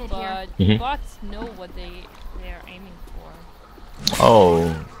 First aid kit but here. bots know what they are aiming for.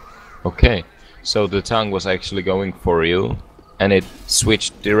 Oh, okay. So the tongue was actually going for you, and it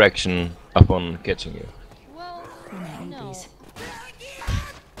switched direction upon catching you. Well, no.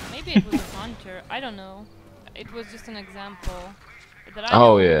 Maybe it was a hunter. I don't know. It was just an example. That I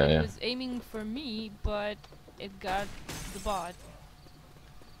know it was aiming for me, but it got the bot.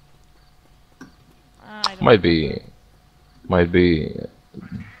 I don't Might be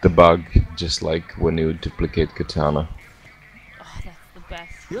the bug, just like when you duplicate katana. Oh, that's the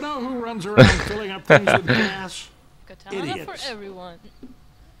best. You know who runs around filling up things with gas? Katana Idiots. for everyone.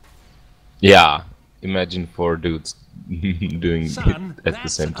 Yeah, imagine 4 dudes doing Son, it at the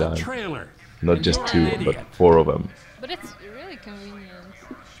that's same a time. trailer. Not And just you're 2, an but idiot. 4 of them. But it's really convenient.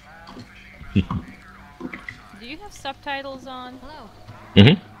 Do you have subtitles on? Hello.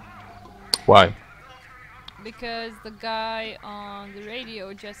 Why? Because the guy on the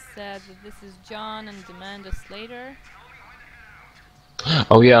radio just said that this is John and Amanda Slater.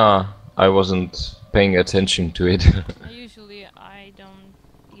 Oh yeah, I wasn't paying attention to it. Usually I don't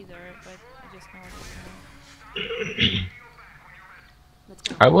either, but I just know.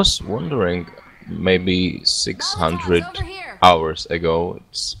 I was wondering, maybe 600 hours ago,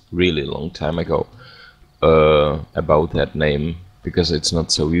 it's really long time ago, about that name, because it's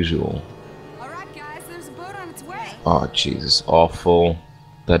not so usual. Alright guys, there's a boat on its way. Oh Jesus, awful.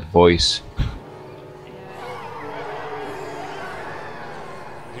 That voice.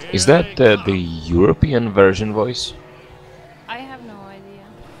 Is that the European version voice? I have no idea.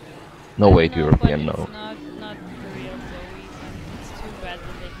 No, wait, No, European, but no. it's not the real Zoe, and it's too bad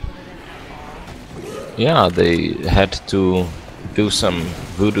that they put it in at all. Yeah, they had to do some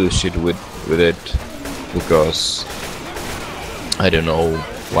voodoo shit with it, because I don't know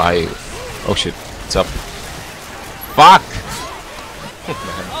why. Oh shit, it's up. Fuck!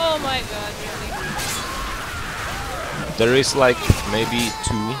 Oh my god, really? There is like maybe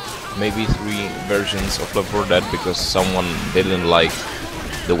 2, maybe 3 versions of Left 4 Dead because someone didn't like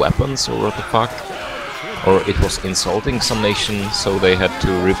the weapons or what the fuck. or it was insulting some nation, so they had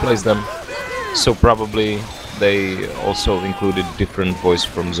to replace them. So probably they also included different voice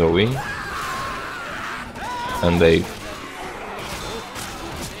from Zoe, and they,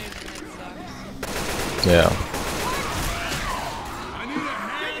 yeah.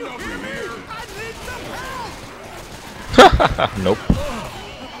 Nope.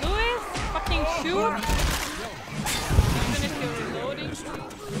 Louis, fucking shoot! Even if you're reloading.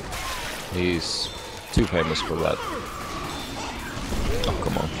 He's too famous for that. Oh,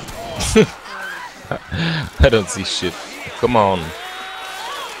 come on. I don't see shit. Come on.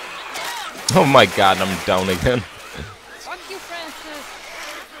 Oh my god, I'm down again. Fuck you, Francis!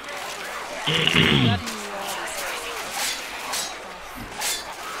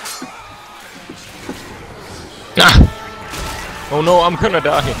 Ah! Oh no, I'm gonna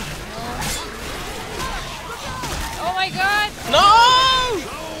die. Oh my god! No!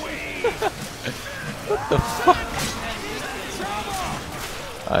 What the fuck?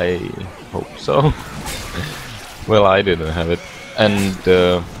 I hope so. Well, I didn't have it. And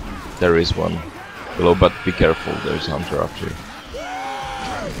there is one below, but be careful, there's Hunter after you.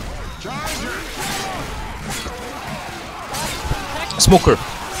 Smoker!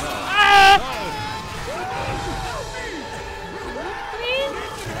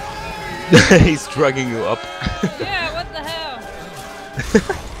 He's dragging you up. Yeah, what the hell?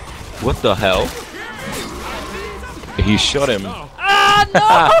 What the hell? He shot him. Ah, no!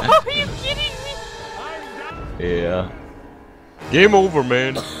 Are you kidding me? Yeah. Game over,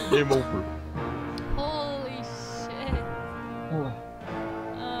 man. Game over. Holy shit.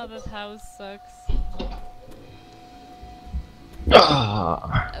 Oh, that house sucks.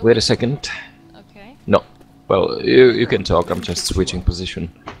 Ah, wait a second. Okay. No. Well, you can talk. I'm just switching position.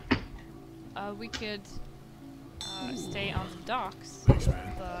 We could stay on the docks, but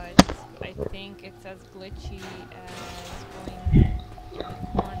I think it's as glitchy as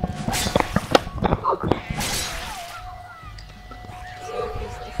going to the corner. So if you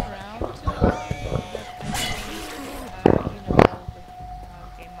stick around, I think,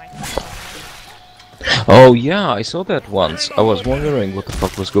 the game might be. Oh yeah, I saw that once. I was wondering what the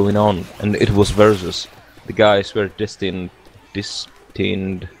fuck was going on, and it was versus. The guys were destined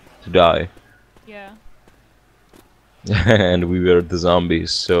to die. Yeah. And we were the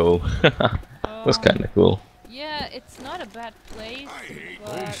zombies, so it was kind of cool. Yeah, it's not a bad place.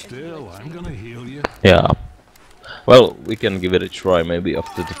 Hold still, I'm gonna heal you. Yeah. Well, we can give it a try maybe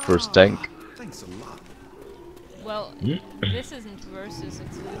after the first tank. Thanks a lot. Well, this isn't versus,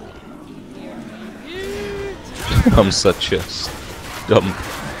 it's really easier. I'm such a dumb.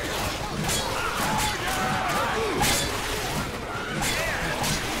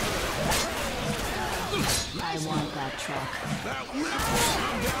 I want that truck.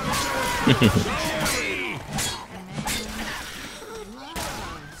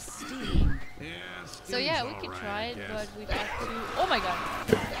 So yeah, we could try it, but we'd have to... Oh my god!